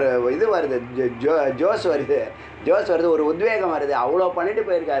ஒரு இது வருது, ஜோஸ் வருது, ஒரு உத்வேகம் வருது. அவ்வளோ பண்ணிட்டு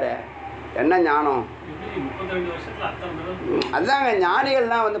போயிருக்காரு. என்ன ஞானம்! அதுதாங்க,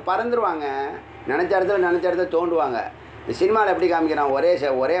 ஞானிகள்லாம் வந்து பறந்துருவாங்க. நினச்ச இடத்துல தோண்டுவாங்க. இந்த சினிமாவில் எப்படி காமிக்கிறான்,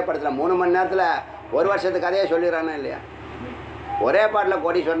 ஒரே படத்தில் 3 மணி நேரத்தில் 1 வருஷத்துக்கு கதையை சொல்லிடுறானா இல்லையா? ஒரே பாட்டில்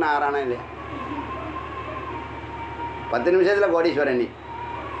கோடீஸ்வரன் ஆகிறானா இல்லையா? 10 நிமிஷத்தில் கோடீஸ்வரன். நீ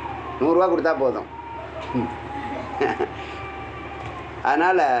 100 ரூபா கொடுத்தா போதும்.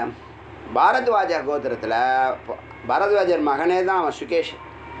 அதனால் பாரத்வாஜர் கோத்திரத்தில் பாரத்வாஜர் மகனே தான் அவன் சுகேஷ்.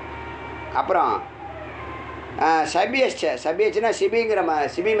 அப்புறம் சபியச்சுனா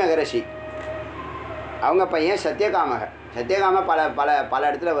சிபி மகரிஷி, அவங்க பையன் சத்யகாம பல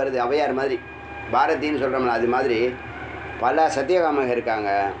இடத்துல வருது. அவையார் மாதிரி பாரதின்னு சொல்கிறோம்ல, அது மாதிரி பல சத்யகாமக இருக்காங்க.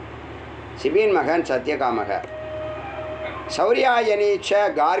 சிபியின் மகன் சத்யகாமக. சௌரியாயனீச்ச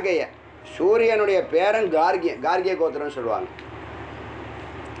கார்கய, சூரியனுடைய பேரன் கார்கிய கோத்திரம்னு சொல்லுவாங்க.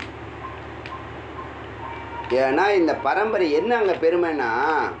 ஏன்னா இந்த பரம்பரை என்ன அங்கே பெருமைன்னா,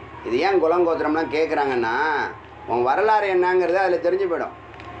 இது ஏன் குலங்கோத்திரம்லாம் கேட்குறாங்கன்னா, உன் வரலாறு என்னங்கிறது அதில் தெரிஞ்சு போயிடும்.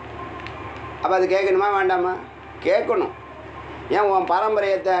 அப்போ அது கேட்கணுமா வேண்டாமா? கேட்கணும். ஏன் உன்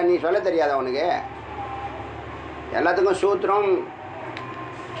பாரம்பரியத்தை நீ சொல்ல தெரியாதா உனக்கு? எல்லாத்துக்கும் சூத்திரம்,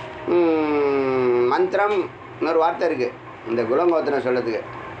 மந்திரம், இன்னொரு வார்த்தை இருக்குது இந்த குலங்கோத்திரம் சொல்கிறதுக்கு.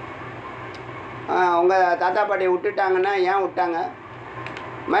 உங்கள் தாத்தா பாட்டியை விட்டுட்டாங்கன்னா ஏன் விட்டாங்க?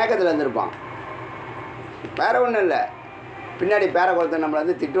 மயக்கத்தில் இருந்திருப்பான், வேறு ஒன்றும் இல்லை. பின்னாடி பேர குலத்தை நம்மளை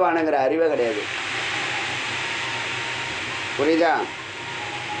வந்து திட்டுவானுங்கிற அறிவே கிடையாது. புரியுதா?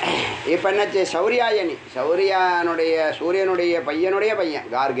 இப்போ என்னாச்சு, சௌரியாயனி, சூரியனுடைய பையனுடைய பையன்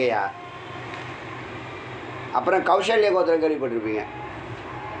கார்கேயா. அப்புறம் கௌசல்ய கோத்திரம் கேள்விப்பட்டிருப்பீங்க.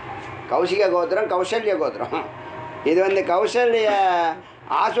 கௌசிக கோத்திரம், கௌசல்ய கோத்திரம். இது வந்து கௌசல்ய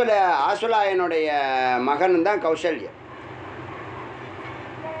ஆசுலாயனுடைய மகன் தான் கௌசல்ய.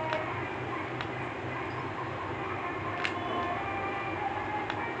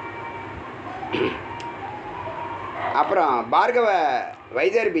 அப்புறம் பார்கவ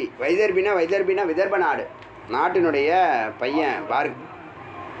வைதர்பினா விதர்ப நாட்டினுடைய பையன்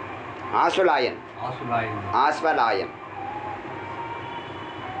ஆஸ்வலாயன்.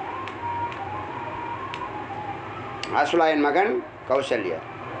 ஆசுலாயன் மகன் கௌசல்யா.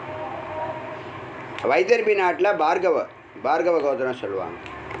 வைதர்பி நாட்டில் பார்கவ கோத்திரம் சொல்லுவாங்க.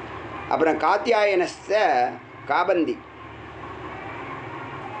 அப்புறம் காத்தியாயனஸ்த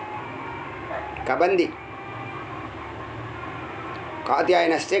கபந்தி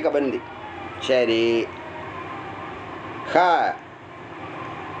காத்தியாயனஸ்தே கபந்தி. சரி, ஹ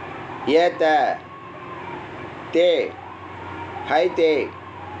ஏத்த தே ஹை தே,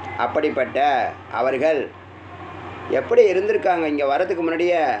 அப்படிப்பட்ட அவர்கள் எப்படி இருந்திருக்காங்க? இங்கே வரதுக்கு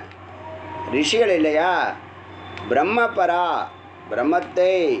முன்னாடியே ரிஷிகள் இல்லையா?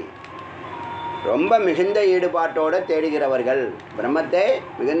 பிரம்மத்தை ரொம்ப மிகுந்த ஈடுபாட்டோடு தேடுகிறவர்கள். பிரம்மத்தை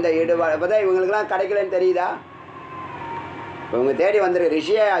மிகுந்த ஈடுபாடு. அப்போ தான் இவங்களுக்கெல்லாம் கிடைக்கலன்னு தெரியுதா? இவங்க தேடி வந்துருக்கு,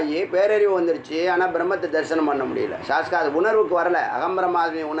 ரிஷியே ஆகி பேரறிவு வந்துருச்சு, ஆனால் பிரம்மத்தை தரிசனம் பண்ண முடியல. சாஸ்கா அது உணர்வுக்கு வரலை,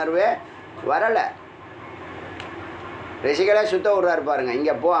 அகம்பிரமாத்மி உணர்வே வரலை. ரிஷிகளே சுத்த விட்றாரு பாருங்க,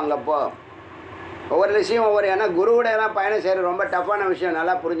 இங்கே போ அங்கே போ. ஒவ்வொரு ரிஷியும் ஒவ்வொரு, ஏன்னா குருவுடையெல்லாம் பயணம் செய்கிறது ரொம்ப டஃப்பான விஷயம்,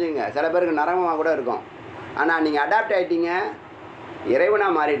 நல்லா புரிஞ்சுங்க. சில பேருக்கு நரகமாக கூட இருக்கும். ஆனால் நீங்கள் அடாப்ட் ஆகிட்டீங்க,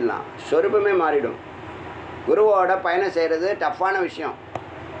 இறைவனாக மாறிடலாம், சொரூபமே மாறிடும். குருவோட பயணம் செய்கிறது டஃப்பான விஷயம்.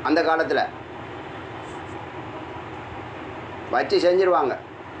 அந்த காலத்தில் வச்சு செஞ்சுருவாங்க,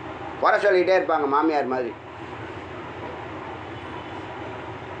 குறை சொல்லிக்கிட்டே இருப்பாங்க மாமியார் மாதிரி.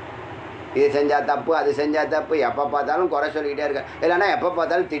 இது செஞ்சால் தப்பு, அது செஞ்சால் தப்பு, எப்போ பார்த்தாலும் குறை சொல்லிக்கிட்டே இருக்கா, இல்லைன்னா எப்போ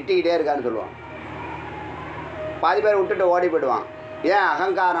பார்த்தாலும் திட்டிக்கிட்டே இருக்கான்னு சொல்லுவாங்க. பாதி பேர் விட்டுட்டு ஓடி போயிடுவான். ஏன்?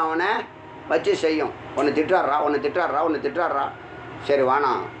 அகங்காரம் அவனை வச்சு செய்யும். ஒன்று திட்டுறாரா, சரி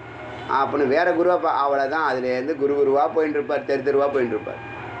வாணாம் அப்படின்னு வேறு குருவை அவ்வளோதான். அதுலேருந்து குருவாக போயின்னு இருப்பார், தெருவாக போயின்னு இருப்பார்.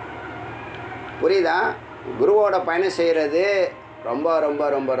 புரியுதா? குருவோட பயணம் செய்கிறது ரொம்ப ரொம்ப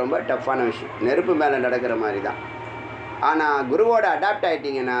ரொம்ப ரொம்ப டஃப்பான விஷயம். நெருப்பு மேலே நடக்கிற மாதிரி தான். ஆனால் குருவோட அடாப்ட்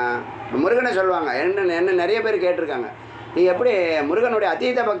ஆகிட்டிங்கன்னா, முருகனை சொல்லுவாங்க. என்ன நிறைய பேர் கேட்டிருக்காங்க, நீ எப்படி முருகனுடைய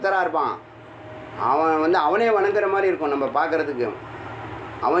அதீத பக்தராக இருப்பான், அவன் அவனே வணங்குற மாதிரி இருக்கும் நம்ம பார்க்குறதுக்கு.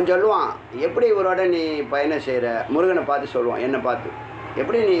 அவன் சொல்லுவான், எப்படி இவரோட நீ பயணம் செய்கிற, முருகனை பார்த்து சொல்லுவான், என்னை பார்த்து,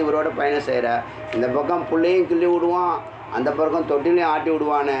 எப்படி நீ இவரோட பயணம் செய்கிற, இந்த பக்கம் புள்ளையும் கிள்ளி விடுவான், அந்த பக்கம் தொட்டிலையும் ஆட்டி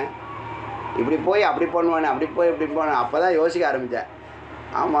விடுவானே, இப்படி போய் அப்படி பண்ணுவானே, அப்படி போய் இப்படி போன. அப்போ தான் யோசிக்க ஆரம்பித்தேன்.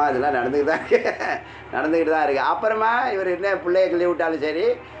 ஆமாம், இதெல்லாம் நடந்துக்கிட்டு தான் இருக்குது. அப்புறமா இவர் என்ன பிள்ளைய கிள்ளி விட்டாலும் சரி,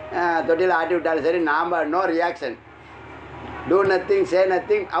 தொட்டியில் ஆட்டி விட்டாலும் சரி, நாம் நோ ரியாக்ஷன், டூ நத்திங், சே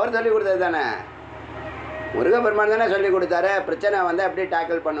நத்திங். அவர் சொல்லி கொடுத்தது தானே, முருகப்பெருமான் தானே சொல்லி கொடுத்தாரு. பிரச்சனை வந்தால் எப்படி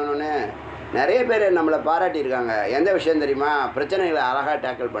டேக்கிள் பண்ணணும்னு. நிறைய பேர் நம்மளை பாராட்டியிருக்காங்க. எந்த விஷயம் தெரியுமா? பிரச்சனைகளை அழகாக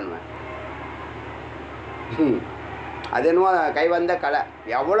டேக்கிள் பண்ணுவேன். அது என்னவோ கை வந்த கலை.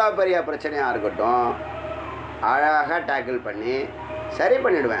 எவ்வளோ பெரிய பிரச்சனையாக இருக்கட்டும், அழகாக டேக்கிள் பண்ணி சரி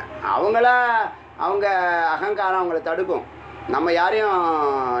பண்ணிவிடுவேன். அவங்க அகங்காரம் அவங்கள தடுக்கும். நம்ம யாரையும்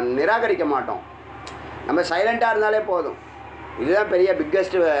நிராகரிக்க மாட்டோம். நம்ம சைலண்ட்டாக இருந்தாலே போதும். இதுதான் பெரிய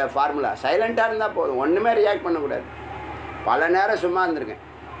பிக்கஸ்ட்டு ஃபார்முலா. சைலண்ட்டாக இருந்தால் போதும், ஒன்றுமே ரியாக்ட் பண்ணக்கூடாது. பல நேரம் சும்மா இருந்திருக்கேன்.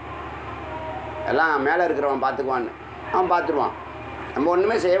 எல்லாம் மேலே இருக்கிறவன் பார்த்துக்குவான்னு, அவன் பார்த்துருவான். நம்ம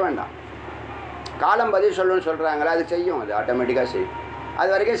ஒன்றுமே செய்ய வேண்டாம். காலம் பதில் சொல்லணும்னு சொல்கிறாங்களே, அது செய்யும், அது ஆட்டோமேட்டிக்காக செய்யும். அது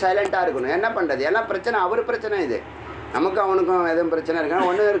வரைக்கும் சைலண்ட்டாக இருக்கணும். என்ன பண்ணுறது? எல்லாம் பிரச்சனை அவர் பிரச்சனை. இது நமக்கும் அவனுக்கும் எதுவும் பிரச்சனை இருக்குன்னா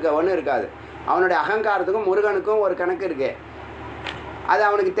ஒன்றும் இருக்காது. அவனுடைய அகங்காரத்துக்கும் முருகனுக்கும் ஒரு கணக்கு இருக்குது. அது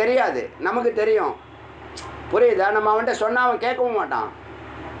அவனுக்கு தெரியாது, நமக்கு தெரியும். புரியுதா? நம்ம அவன்கிட்ட சொன்னால் அவன் கேட்கவும் மாட்டான்.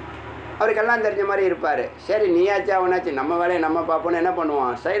 அவருக்கெல்லாம் தெரிஞ்ச மாதிரி இருப்பார். சரி, நீயாச்சு அவனாச்சு, நம்ம வேலையை நம்ம பார்ப்போன்னு என்ன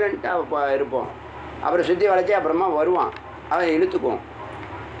பண்ணுவான்? சைலண்ட்டாக இருப்போம். அப்புறம் சுற்றி வளைச்சி அப்புறமா வருவான், அவன் இழுத்துக்குவோம்,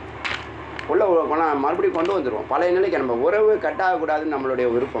 உள்ளே மறுபடியும் கொண்டு வந்துடுவோம் பழைய நிலைக்கு. நம்ம உறவு கட்டாகக்கூடாதுன்னு நம்மளுடைய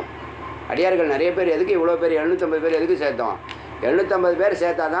விருப்பம். அடியார்கள் நிறைய பேர் எதுக்கு இவ்வளோ பேர் 750 பேர் எதுக்கு சேர்த்தோம்? 750 பேர்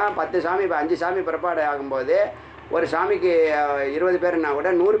சேர்த்தா தான் 10 சாமி 5 சாமி பிறப்பாடு ஆகும்போது ஒரு சாமிக்கு 20 பேர்னா கூட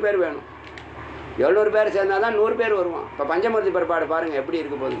 100 பேர் வேணும். 700 பேர் சேர்ந்தால் தான் 100 பேர் வருவான். இப்போ பஞ்சமூர்த்தி பிறப்பாடு பாருங்கள் எப்படி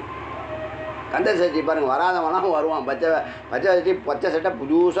இருக்க போகுது. கந்த சஷ்டி பாருங்கள், வராதவனாம் வருவான். பச்சை சட்டை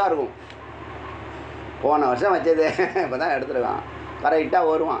புதுசாக இருக்கும். போன வருஷம் வச்சது இப்போ தான் எடுத்துருக்கான். கரெக்டாக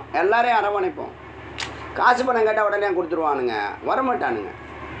வருவான். எல்லாரையும் அரவணைப்போம். காசு பணம் கேட்டால் உடனே கொடுத்துருவானுங்க, வரமாட்டானுங்க.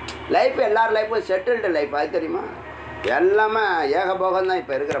 லைஃப் எல்லார் லைஃப்பும் செட்டில்டு லைஃப். அது தெரியுமா? எல்லாமே ஏகபோகம் தான்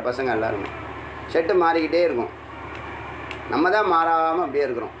இப்போ இருக்கிற பசங்க எல்லாருமே. செட்டு மாறிக்கிட்டே இருக்கும். நம்ம தான் மாறாமல் அப்படியே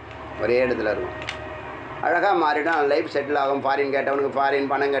இருக்கிறோம், ஒரே இடத்துல இருக்கும். அழகாக மாறிடும், லைஃப் செட்டில் ஆகும். ஃபாரின் கேட்டவனுக்கு ஃபாரின்,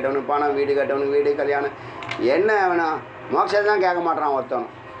 பணம் கேட்டவனுக்கு பணம், வீடு கேட்டவனுக்கு வீடு, கல்யாணம் என்ன வேணும், மோட்சம் தான் கேட்க மாட்டான்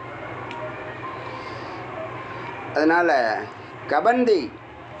ஒருத்தனும். அதனால் கபந்தி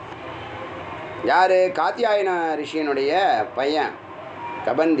யார்? காத்தியாயன ரிஷியனுடைய பையன்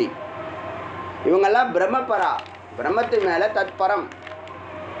கபந்தி. இவங்கெல்லாம் பிரம்மபரா, பிரம்மத்து மேலே தத்பரம்,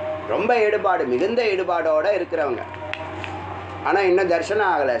 ரொம்ப ஈடுபாடு, மிகுந்த ஈடுபாடோடு இருக்கிறவங்க. ஆனால் இன்னும்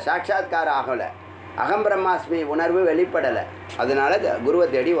தரிசனம் ஆகலை, சாட்சாத்காரம் ஆகலை, அகம் பிரம்மாஸ்மி உணர்வு வெளிப்படலை. அதனால குருவை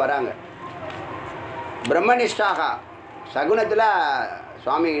தேடி வராங்க. பிரம்மனிஷ்டாக சகுனத்தில்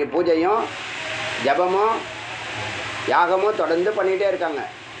சுவாமி பூஜையும் ஜபமும் யாகமும் தொடர்ந்து பண்ணிகிட்டே இருக்காங்க.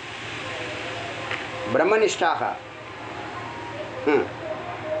 பிரம்மனிஷ்டாக.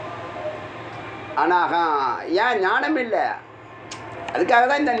 ஆனால் ஏன் ஞானம் இல்லை? அதுக்காக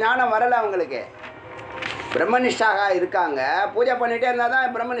தான் இந்த ஞானம் வரலை அவங்களுக்கு. பிரம்மனிஷ்டாக இருக்காங்க, பூஜை பண்ணிகிட்டே இருந்தால்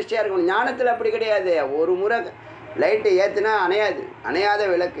தான் பிரம்மனிஷ்டையாக இருக்கணும். ஞானத்தில் அப்படி கிடையாது. ஒரு முறை லைட்டு ஏற்றுனா அணையாது, அணையாத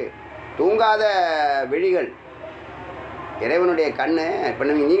விளக்கு, தூங்காத விழிகள், இறைவனுடைய கண். இப்போ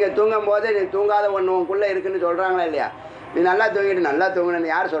நீங்கள் தூங்கும் போது நீ தூங்காத ஒன்று உனக்குள்ளே இருக்குதுன்னு சொல்கிறாங்களா இல்லையா? நீ நல்லா தூங்கிட்டு நல்லா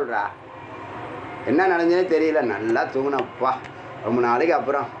தூங்கினு யார் சொல்கிறா? என்ன நடந்துன்னே தெரியல, நல்லா தூங்கினப்பா ரொம்ப நாளைக்கு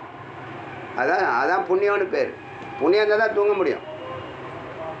அப்புறம். அதான் புண்ணியம்னு பேர். புண்ணியம் இருந்தால் தான் தூங்க முடியும்.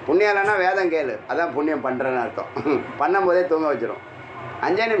 புண்ணியம் இல்லைன்னா வேதம் கேளு, அதான் புண்ணியம் பண்ணுறேன்னு அர்த்தம். பண்ணும்போதே தூங்க வச்சிடும்.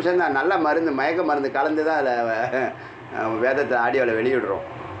 5 நிமிஷம் தான். நல்ல மருந்து, மயக்க மருந்து கலந்து தான் அதில் வேதத்தை ஆடியோவில் வெளியிடுறோம்.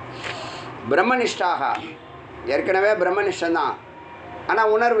 பிரம்மனிஷ்டாக ஏற்கனவே பிரம்மனிஷ்டந்தான்,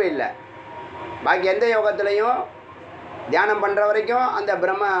 ஆனால் உணர்வு இல்லை. பாக்கி எந்த யோகத்துலேயும் தியானம் பண்ணுற வரைக்கும் அந்த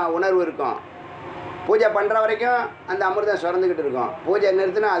பிரம்ம உணர்வு இருக்கும். பூஜை பண்ணுற வரைக்கும் அந்த அமிர்தம் சுரந்துக்கிட்டு இருக்கும். பூஜை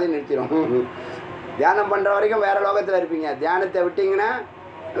நிறுத்தினா அது நிறுத்திடும். தியானம் பண்ணுற வரைக்கும் வேறு லோகத்தில் இருப்பீங்க. தியானத்தை விட்டிங்கன்னா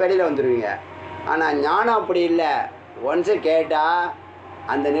வெளியில் வந்துடுவீங்க. ஆனால் ஞானம் அப்படி இல்லை. ஒன்ஸு கேட்டால்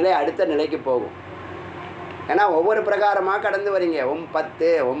அந்த நிலை அடுத்த நிலைக்கு போகும். ஏன்னா ஒவ்வொரு பிரகாரமாக கடந்து வரீங்க.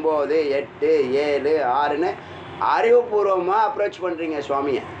 10, 9, 8, 7, 6ன்னு அறிவுபூர்வமாக அப்ரோச் பண்ணுறீங்க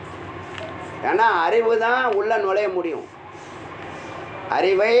சுவாமியை. ஏன்னா அறிவு தான் உள்ள நுழைய முடியும்.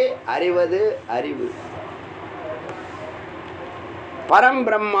 அறிவை அறிவது அறிவு. பரம்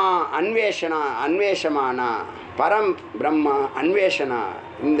பிரம்மா அன்வேஷமானா பரம் பிரம்மா அன்வேஷனா,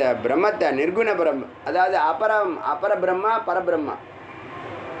 இந்த பிரம்மத்தை நிர்குண பிரம், அதாவது அபர பிரம்மா பரபிரம்மா.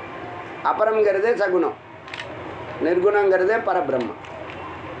 அபரம்ங்கிறது சகுணம், நிர்குணங்கிறது பரபிரம்மா.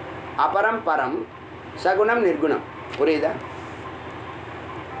 அபரம் பரம், சகுணம் நிர்குணம். புரியுதா?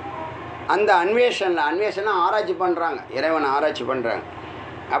 அந்த அன்வேஷனம் ஆராய்ச்சி பண்ணுறாங்க, இறைவனை ஆராய்ச்சி பண்ணுறாங்க.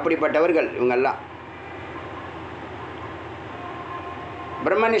 அப்படிப்பட்டவர்கள் இவங்கெல்லாம்.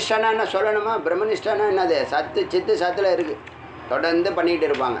 பிரம்மனிஷ்டனா என்ன சொல்லணுமா? பிரம்மனிஷ்டனா என்னது? சித்து சத்தில் இருக்குது, தொடர்ந்து பண்ணிக்கிட்டு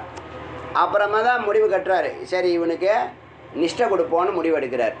இருப்பாங்க. அப்புறமா தான் முடிவு கட்டுறாரு, சரி இவனுக்கு நிஷ்டை கொடுப்போன்னு முடிவு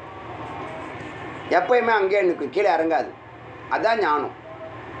எடுக்கிறார். எப்பயுமே அங்கேயே நிற்கும், கீழே இறங்காது. அதுதான் ஞானம்.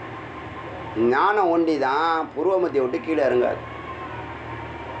 ஞானம் ஒண்டி தான் பூர்வமத்தியை விட்டு கீழே இறங்காது.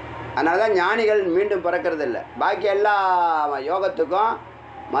 அதனால தான் ஞானிகள் மீண்டும் பிறக்கிறது இல்லை. பாக்கி எல்லா யோகத்துக்கும்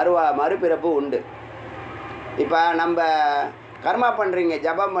மறுபிறப்பு உண்டு. இப்போ நம்ம கர்மா பண்ணுறீங்க,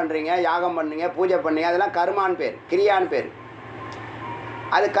 ஜபம் பண்ணுறீங்க, யாகம் பண்ணுறீங்க, பூஜை பண்ணுறீங்க, அதெல்லாம் கர்மான்னு பேர், கிரியான்னு பேர்.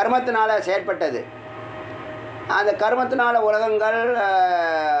 அது கர்மத்தினால செயற்பட்டது. அந்த கர்மத்தினால உலகங்கள்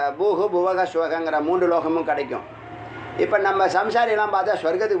பூகு புவக சுவகங்கிற 3 லோகமும் கிடைக்கும். இப்போ நம்ம சம்சாரியெல்லாம் பார்த்தா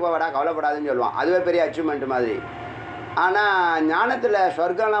சொர்க்கத்துக்கு போவடா கவலைப்படாதுன்னு சொல்லுவான், அதுவே பெரிய அச்சீவ்மெண்ட் மாதிரி. ஆனால் ஞானத்தில்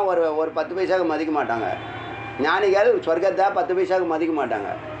சொர்க்கம்லாம் ஒரு 10 பைசாவுக்கு மதிக்க மாட்டாங்க. ஞானிகள் சொர்க்கத்தை 10 பைசாவுக்கு மதிக்க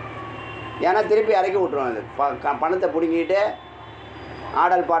மாட்டாங்க. ஏன்னா திருப்பி இறக்கி விட்ருவோம். அது பணத்தை பிடுங்கிட்டு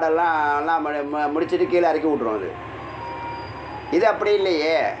ஆடல் பாடல்லாம் முடிச்சுட்டு கீழே இறக்கி விட்ருவோம். அது இது அப்படி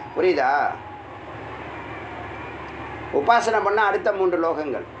இல்லையே. புரியுதா? உபாசனை பண்ணால் அடுத்த 3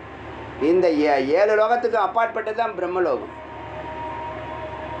 லோகங்கள். இந்த 7 லோகத்துக்கு அப்பாற்பட்டு தான் பிரம்மலோகம்.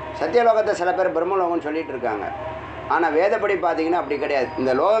 சத்தியலோகத்தை சில பேர் பிரம்மலோகம்னு சொல்லிகிட்டு இருக்காங்க. ஆனால் வேதப்படி பார்த்தீங்கன்னா அப்படி கிடையாது.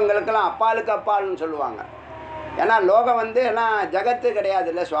 இந்த லோகங்களுக்கெல்லாம் அப்பாலுக்கு அப்பால்னு சொல்லுவாங்க. ஏன்னா லோகம் எல்லாம் ஜகத்து கிடையாது.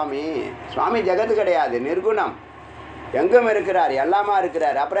 இல்லை சுவாமி ஜகத்து கிடையாது, நிர்குணம். எங்கும் இருக்கிறார், எல்லாமா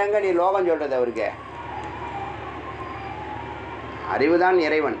இருக்கிறார். அப்புறம் எங்கே நீ லோகம் சொல்கிறது? அவருக்கு அறிவு தான்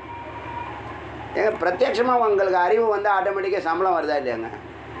இறைவன். ஏங்க பிரத்யட்சமாக உங்களுக்கு அறிவு ஆட்டோமேட்டிக்காக சம்பளம் வருதா இல்லையாங்க?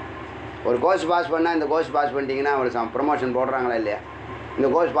 ஒரு கோர்ஸ் பாஸ் பண்ணால், இந்த கோர்ஸ் பாஸ் பண்ணிட்டீங்கன்னா ஒரு ப்ரொமோஷன் போடுறாங்களா இல்லையா? இந்த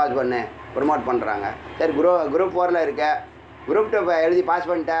கோர்ஸ் பாஸ் பண்ணு, ப்ரொமோட் பண்ணுறாங்க. சரி, குரூப் 4 இருக்க, குரூப் 2 எழுதி பாஸ்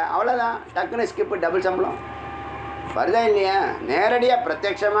பண்ணிட்டேன், அவ்வளோதான், டக்குன்னு ஸ்கிப்பு, டபுள் சம்பளம் வருதா இல்லையா? நேரடியாக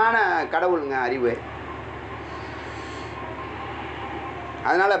பிரத்யட்சமான கடவுளுங்க அறிவு.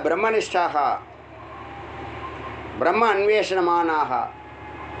 அதனால் பிரம்மனிஷ்டாக, பிரம்ம அன்வேஷணமானாக,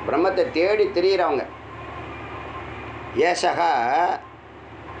 பிரம்மத்தை தேடி திரியிறவங்க. ஏசக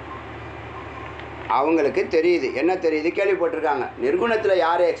அவங்களுக்கு தெரியுது. என்ன தெரியுது? கேள்விப்பட்டிருக்காங்க. நிர்குணத்தில்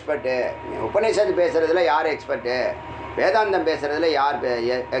யார் எக்ஸ்பர்ட்டு, உபநிஷத்து பேசுகிறதுல யார் எக்ஸ்பர்ட்டு, வேதாந்தம் பேசுகிறதுல யார்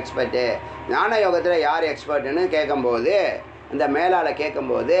எக்ஸ்பர்ட்டு, ஞான யோகத்தில் யார் எக்ஸ்பர்ட்டுன்னு கேட்கும்போது, இந்த மேலால்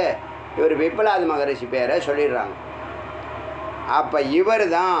கேட்கும்போது இவர் விப்பலாத மகரிஷி பேரை சொல்லிடுறாங்க. அப்போ இவர்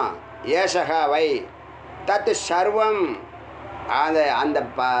தான் ஏசகவை தத் சர்வம், அந்த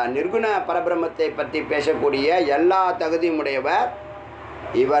நிர்குண பரபிரம்மத்தை பற்றி பேசக்கூடிய எல்லா தகுதியும் உடையவர்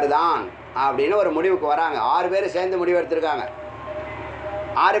இவர் தான் அப்படின்னு ஒரு முடிவுக்கு வராங்க. 6 பேர் சேர்ந்து முடிவு எடுத்திருக்காங்க.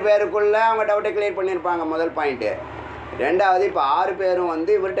 6 பேருக்குள்ளே அவங்க டவுட்டை கிளியர் பண்ணியிருப்பாங்க. முதல் பாயிண்ட்டு. 2வது, இப்போ 6 பேரும்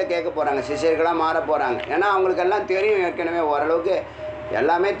இவர்கிட்ட கேட்க போகிறாங்க, சிஷியர்களாக மாற போகிறாங்க. ஏன்னா அவங்களுக்கெல்லாம் தெரியும், ஏற்கனவே ஓரளவுக்கு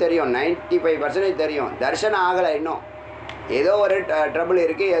எல்லாமே தெரியும், 95% தெரியும். தரிசனம் ஆகலை இன்னும். ஏதோ ஒரு ட்ரபிள்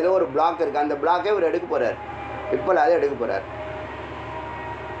இருக்குது, ஏதோ ஒரு பிளாக் இருக்குது. அந்த பிளாக்கே இவர் எடுக்க போகிறார், இப்போலாவது எடுக்க போகிறார்.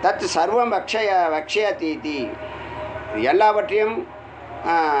 தத் சர்வம் வக்ஷய தீதி, எல்லாவற்றையும்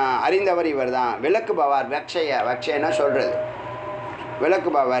அறிந்தவர் இவர் தான். விளக்குபவர். வக்ஷயன்னா சொல்கிறது,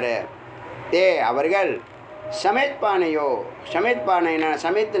 விளக்குபவர். அவர்கள் சமைத்பானையோ, சமைத்பானைனா,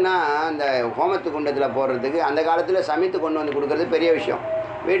 சமைத்துனா அந்த ஹோமத்து குண்டத்தில் போடுறதுக்கு அந்த காலத்தில் சமைத்து கொண்டு வந்து கொடுக்குறது பெரிய விஷயம்.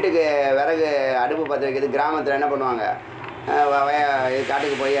 வீட்டுக்கு விறகு அடுப்பு பற்ற வைக்கிறது கிராமத்தில் என்ன பண்ணுவாங்க,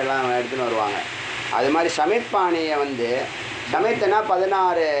 காட்டுக்கு போய் எல்லாம் எடுத்துன்னு வருவாங்க. அது மாதிரி சமைப்பானையை சமைத்தனா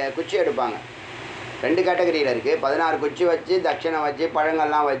 16 குச்சி எடுப்பாங்க. 2 கேட்டகரியில் இருக்குது. 16 குச்சி வச்சு, தட்சணை வச்சு,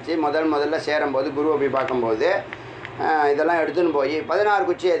 பழங்கள்லாம் வச்சு, முதல்ல சேரும்போது குருவை போய் பார்க்கும்போது இதெல்லாம் எடுத்துன்னு போய் 16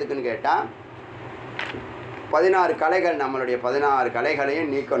 குச்சி எதுக்குன்னு கேட்டால், 16 கலைகள், நம்மளுடைய 16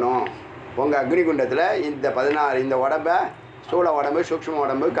 கலைகளையும் நீக்கணும் உங்கள் அக்னிகுண்டத்தில். இந்த உடம்பை, ஸ்தூல உடம்பு, சூக்ஷ்ம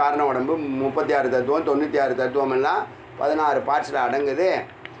உடம்பு, காரண உடம்பு, 36 தத்துவம், 96 தத்துவம் எல்லாம் 16 பார்ட்ஸில் அடங்குது.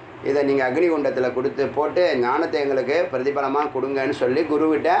 இதை நீங்கள் அக்னிகுண்டத்தில் போட்டு ஞானத்தை எங்களுக்கு பிரதிபலமாக கொடுங்கன்னு சொல்லி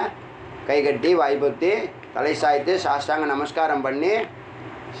குருவிட்ட கை கட்டி, வாய்ப்புத்தி, தலை சாய்த்து, சாஷ்டாங்க நமஸ்காரம் பண்ணி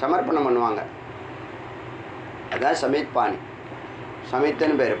சமர்ப்பணம் பண்ணுவாங்க. அதுதான் சமீத் பாணி.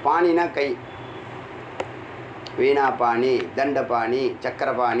 சமீத்துன்னு பேர். பாணினா கை. வீணாபாணி, தண்டபாணி,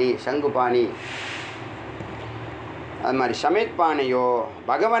 சக்கரபாணி, சங்குபாணி. அது மாதிரி சமேத் பாணியோ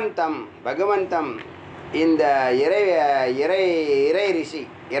பகவந்தம் இந்த இறை இறை இறை ரிஷி,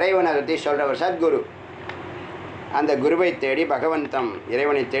 இறைவனை பற்றி சொல்கிறவர் சத்குரு. அந்த குருவை தேடி பகவந்தம்,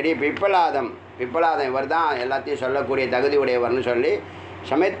 இறைவனை தேடி பிப்பலாதம் இவர் தான் எல்லாத்தையும் சொல்லக்கூடிய தகுதி உடையவர்னு சொல்லி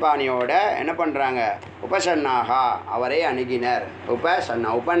சமேத்பாணியோட என்ன பண்ணுறாங்க, உபசன்னாகா அவரை அணுகினர்.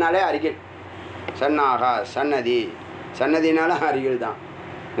 உபனாலே அருகில், சன்னாகா சன்னதினாலும் அருகில் தான்.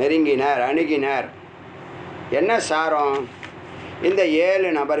 நெருங்கினர், அணுகினர். என்ன சாரம்? இந்த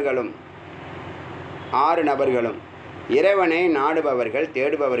 7 நபர்களும் 6 நபர்களும் இறைவனை நாடுபவர்கள்,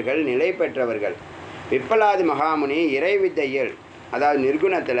 தேடுபவர்கள், நிலை பெற்றவர்கள். பிப்பலாதி மகாமுனி இறை வித்தையில், அதாவது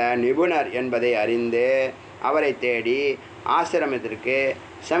நிர்குணத்தில் நிபுணர் என்பதை அறிந்து அவரை தேடி ஆசிரமத்திற்கு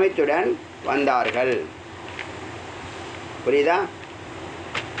சமித்துடன் வந்தார்கள். புரியுதா?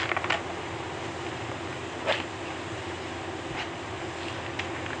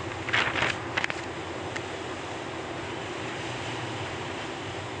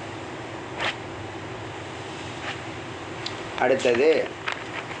 அடுத்தது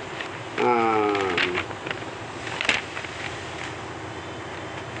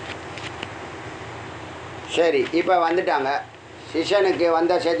சரி, இப்போ வந்துட்டாங்க. சிஷ்யனுக்கு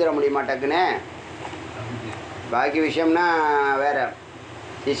வந்தால் சேர்த்துட முடியுமா டக்குன்னு? பாக்கி விஷயம்னா வேறு.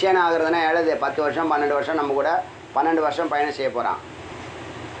 சிஷ்யன் ஆகிறதுனா எழுது 10 வருஷம் 12 வருஷம் நம்ம கூட 12 வருஷம் பயணம் செய்ய போகிறான்.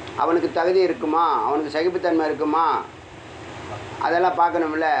 அவனுக்கு தகுதி இருக்குமா, அவனுக்கு சகிப்புத்தன்மை இருக்குமா, அதெல்லாம்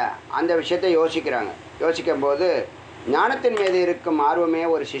பார்க்கணும்ல. அந்த விஷயத்தை யோசிக்கிறாங்க. யோசிக்கும் போது ஞானத்தின் மீது இருக்கும் ஆர்வமே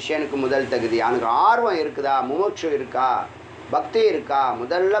ஒரு சிஷ்யனுக்கு முதல் தகுதி. அவனுக்கு ஆர்வம் இருக்குதா, முமுட்சு இருக்கா, பக்தி இருக்கா.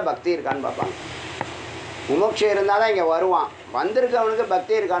 முதல்ல பக்தி இருக்கான்னு பார்ப்பாங்க. முமுட்சு இருந்தால் தான் இங்கே வருவான். வந்திருக்கவனுக்கு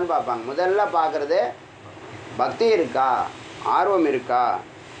பக்தி இருக்கான்னு பார்ப்பாங்க. முதல்ல பார்க்குறது பக்தி இருக்கா, ஆர்வம் இருக்கா,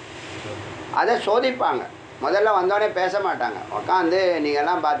 அதை சோதிப்பாங்க. முதல்ல வந்தோடனே பேச மாட்டாங்க. உட்காந்து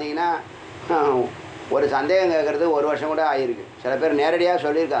நீங்கள்லாம் பார்த்தீங்கன்னா ஒரு சந்தேகம் கேட்குறது 1 வருஷம் கூட ஆகிருக்கு. சில பேர் நேரடியாக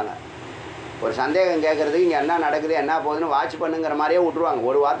சொல்லியிருக்காங்க. ஒரு சந்தேகம் கேட்குறதுக்கு இங்கே என்ன நடக்குது, என்ன போகுதுன்னு வாட்ச் பண்ணுங்கிற மாதிரியே விட்ருவாங்க.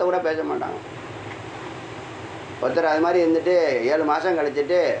 ஒரு வார்த்தை கூட பேச மாட்டாங்க. ஒருத்தர் அது மாதிரி இருந்துட்டு 7 மாதம்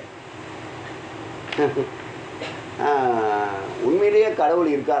கழிச்சிட்டு உண்மையிலேயே கடவுள்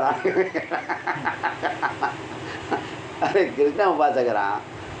இருக்காரா, அது கிருஷ்ண உபாசகரான்,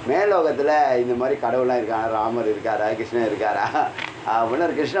 மேலோகத்தில் இந்த மாதிரி கடவுள்லாம் இருக்காரா, ராமர் இருக்காரா, கிருஷ்ணன் இருக்காரா அப்படின்னு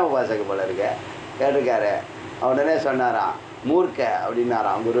ஒரு கிருஷ்ண உபாசக போல இருக்க கேட்டிருக்காரு. உடனே சொன்னாராம், மூர்க்க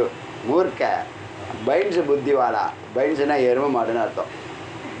அப்படின்னாராம் குரு. மூர்க்க பைன்ஸு புத்திவாலா, பைன்ஸுனா எருமை மாடுன்னு அர்த்தம்.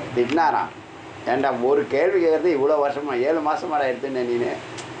 திட்டினாராம். ஏன்டா ஒரு கேள்வி கேட்குறது இவ்வளோ வருஷமா 7 மாதமாடா எடுத்துன்னு நீனு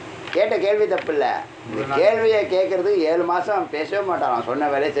கேட்ட கேள்வி தப்பு இல்லை. இந்த கேள்வியை கேட்குறதுக்கு 7 மாதம் பேசவே மாட்டாராம். சொன்ன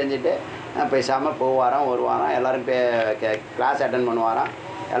வேலையை செஞ்சுட்டு பேசாமல் போவாராம், வருவாராம், எல்லோரும் கிளாஸ் அட்டன் பண்ணுவாராம்,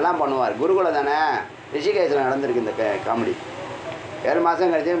 எல்லாம் பண்ணுவார். குருகுலம் தானே, ரிஷிகேஷில் நடந்திருக்கு இந்த காமெடி. 7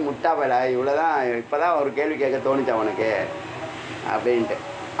 மாதம் கழிச்சு முட்டா பயில இவ்வளோ தான், இப்போ தான் ஒரு கேள்வி கேட்க தோணிச்சு அவனுக்கு அப்படின்ட்டு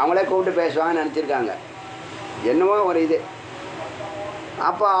அவங்களே கூப்பிட்டு பேசுவாங்கன்னு நினச்சிருக்காங்க. என்னமோ ஒரு இது.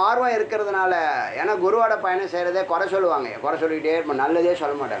 அப்போ ஆர்வம் இருக்கிறதுனால, ஏன்னா குருவோட பயணம் செய்கிறதே குறை சொல்லுவாங்க. குறை சொல்லிக்கிட்டே இருப்போம், நல்லதே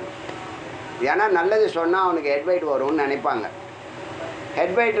சொல்ல மாட்டாங்க. ஏன்னா நல்லது சொன்னால் அவனுக்கு ஹெட்வைட் வரும்னு நினைப்பாங்க.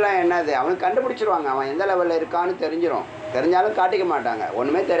 ஹெட்வைட்லாம் என்னது, அவனுக்கு கண்டுபிடிச்சிருவாங்க. அவன் எந்த லெவலில் இருக்கான்னு தெரிஞ்சிடும். தெரிஞ்சாலும் காட்டிக்க மாட்டாங்க.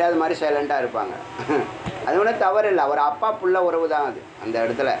 ஒன்றுமே தெரியாத மாதிரி சைலண்ட்டாக இருப்பாங்க. அது ஒன்றும் தவறு இல்லை. ஒரு அப்பா புள்ள உறவு தான் அது. அந்த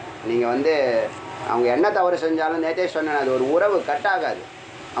இடத்துல நீங்கள் அவங்க என்ன தவறு செஞ்சாலும், நேற்றே சொன்னேன், அது ஒரு உறவு கட் ஆகாது.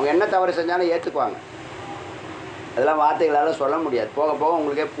 அவங்க என்ன தவறு செஞ்சாலும் ஏற்றுக்குவாங்க. அதெல்லாம் வார்த்தைகளால் சொல்ல முடியாது. போக போக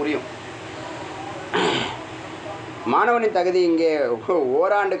உங்களுக்கே புரியும். மாணவனின் தகுதி இங்கே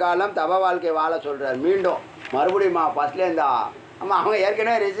ஓராண்டு காலம் தப வாழ்க்கை வாழ சொல்கிறார். மீண்டும் மறுபடியுமா ஃபஸ்ட்லேருந்தா? ஆமாம், அவங்க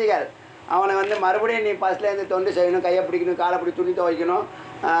ஏற்கனவே ரிஷிகள். அவனை மறுபடியும் நீ ஃபஸ்ட்லேருந்து தொண்டு செய்யணும், கையை பிடிக்கணும், காலை பிடி, துணி துவைக்கணும்,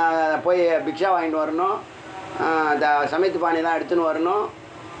 போய் பிக்ஷா வாங்கிட்டு வரணும், சமைத்து பானைலாம் எடுத்துன்னு வரணும்,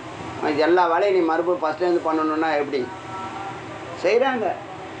 இது எல்லா வேலையும் நீ மறுபடியும் ஃபஸ்ட்லேருந்து பண்ணணுன்னா எப்படி செய்கிறாங்க?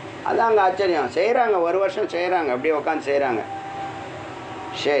 அதான் அங்கே ஆச்சரியம். செய்கிறாங்க, 1 வருஷம் செய்கிறாங்க, அப்படியே உட்காந்து செய்கிறாங்க.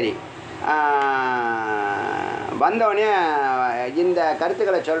 சரி, வந்தோடனே இந்த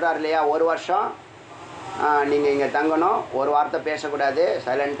கருத்துக்களை சொல்கிறார் இல்லையா. 1 வருஷம் நீங்கள் இங்கே தங்கணும், ஒரு வார்த்தை பேசக்கூடாது,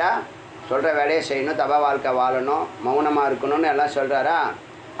 சைலண்ட்டாக சொல்கிற வேலையை செய்யணும், தப வாழ்க்கை வாழணும், மௌனமாக இருக்கணும்னு எல்லாம் சொல்கிறாரா.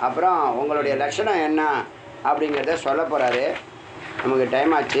 அப்புறம் உங்களுடைய லட்சணம் என்ன அப்படிங்கிறத சொல்ல போகிறாரு. நமக்கு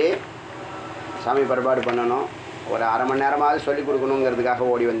டைம் ஆச்சு, சாமி பரபாடு பண்ணணும். ஒரு அரை மணி நேரமாவது சொல்லிக் கொடுக்கணுங்கிறதுக்காக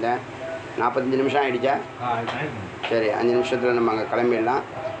ஓடி வந்தேன். 45 நிமிஷம் ஆகிடுச்சா? சரி, 5 நிமிஷத்தில் நம்ம அங்கே கிளம்பிடலாம்.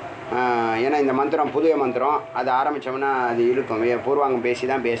 ஏன்னா இந்த மந்திரம் புதிய மந்திரம், அது ஆரம்பித்தோம்னா அது இழுக்கும். பூர்வாங்கம் பேசி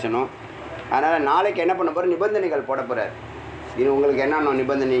தான் பேசணும். அதனால் நாளைக்கு என்ன பண்ண போகிற, நிபந்தனைகள் போட போகிறார். இது உங்களுக்கு என்னென்ன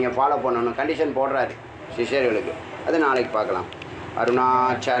நிபந்தனை நீங்கள் ஃபாலோ பண்ணணும், கண்டிஷன் போடுறாரு சிஷ்யர்களுக்கு. அது நாளைக்கு பார்க்கலாம்.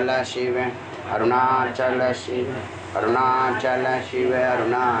 அருணாச்சல சிவன் அருணாச்சல சிவ அருணாச்சல சிவ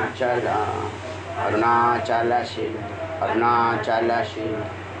அருணாச்சல அருணாச்சல சிவ அருணாச்சல சிவ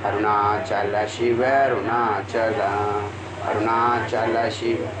அருணாச்சல சிவ அருணாச்சல அருணாச்சல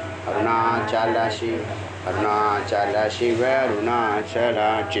சிவ அருணாச்சல சிவ அருணாச்சல சிவ அருணாச்சல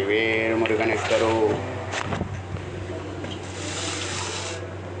சிவேர் முருகனுக்கரோ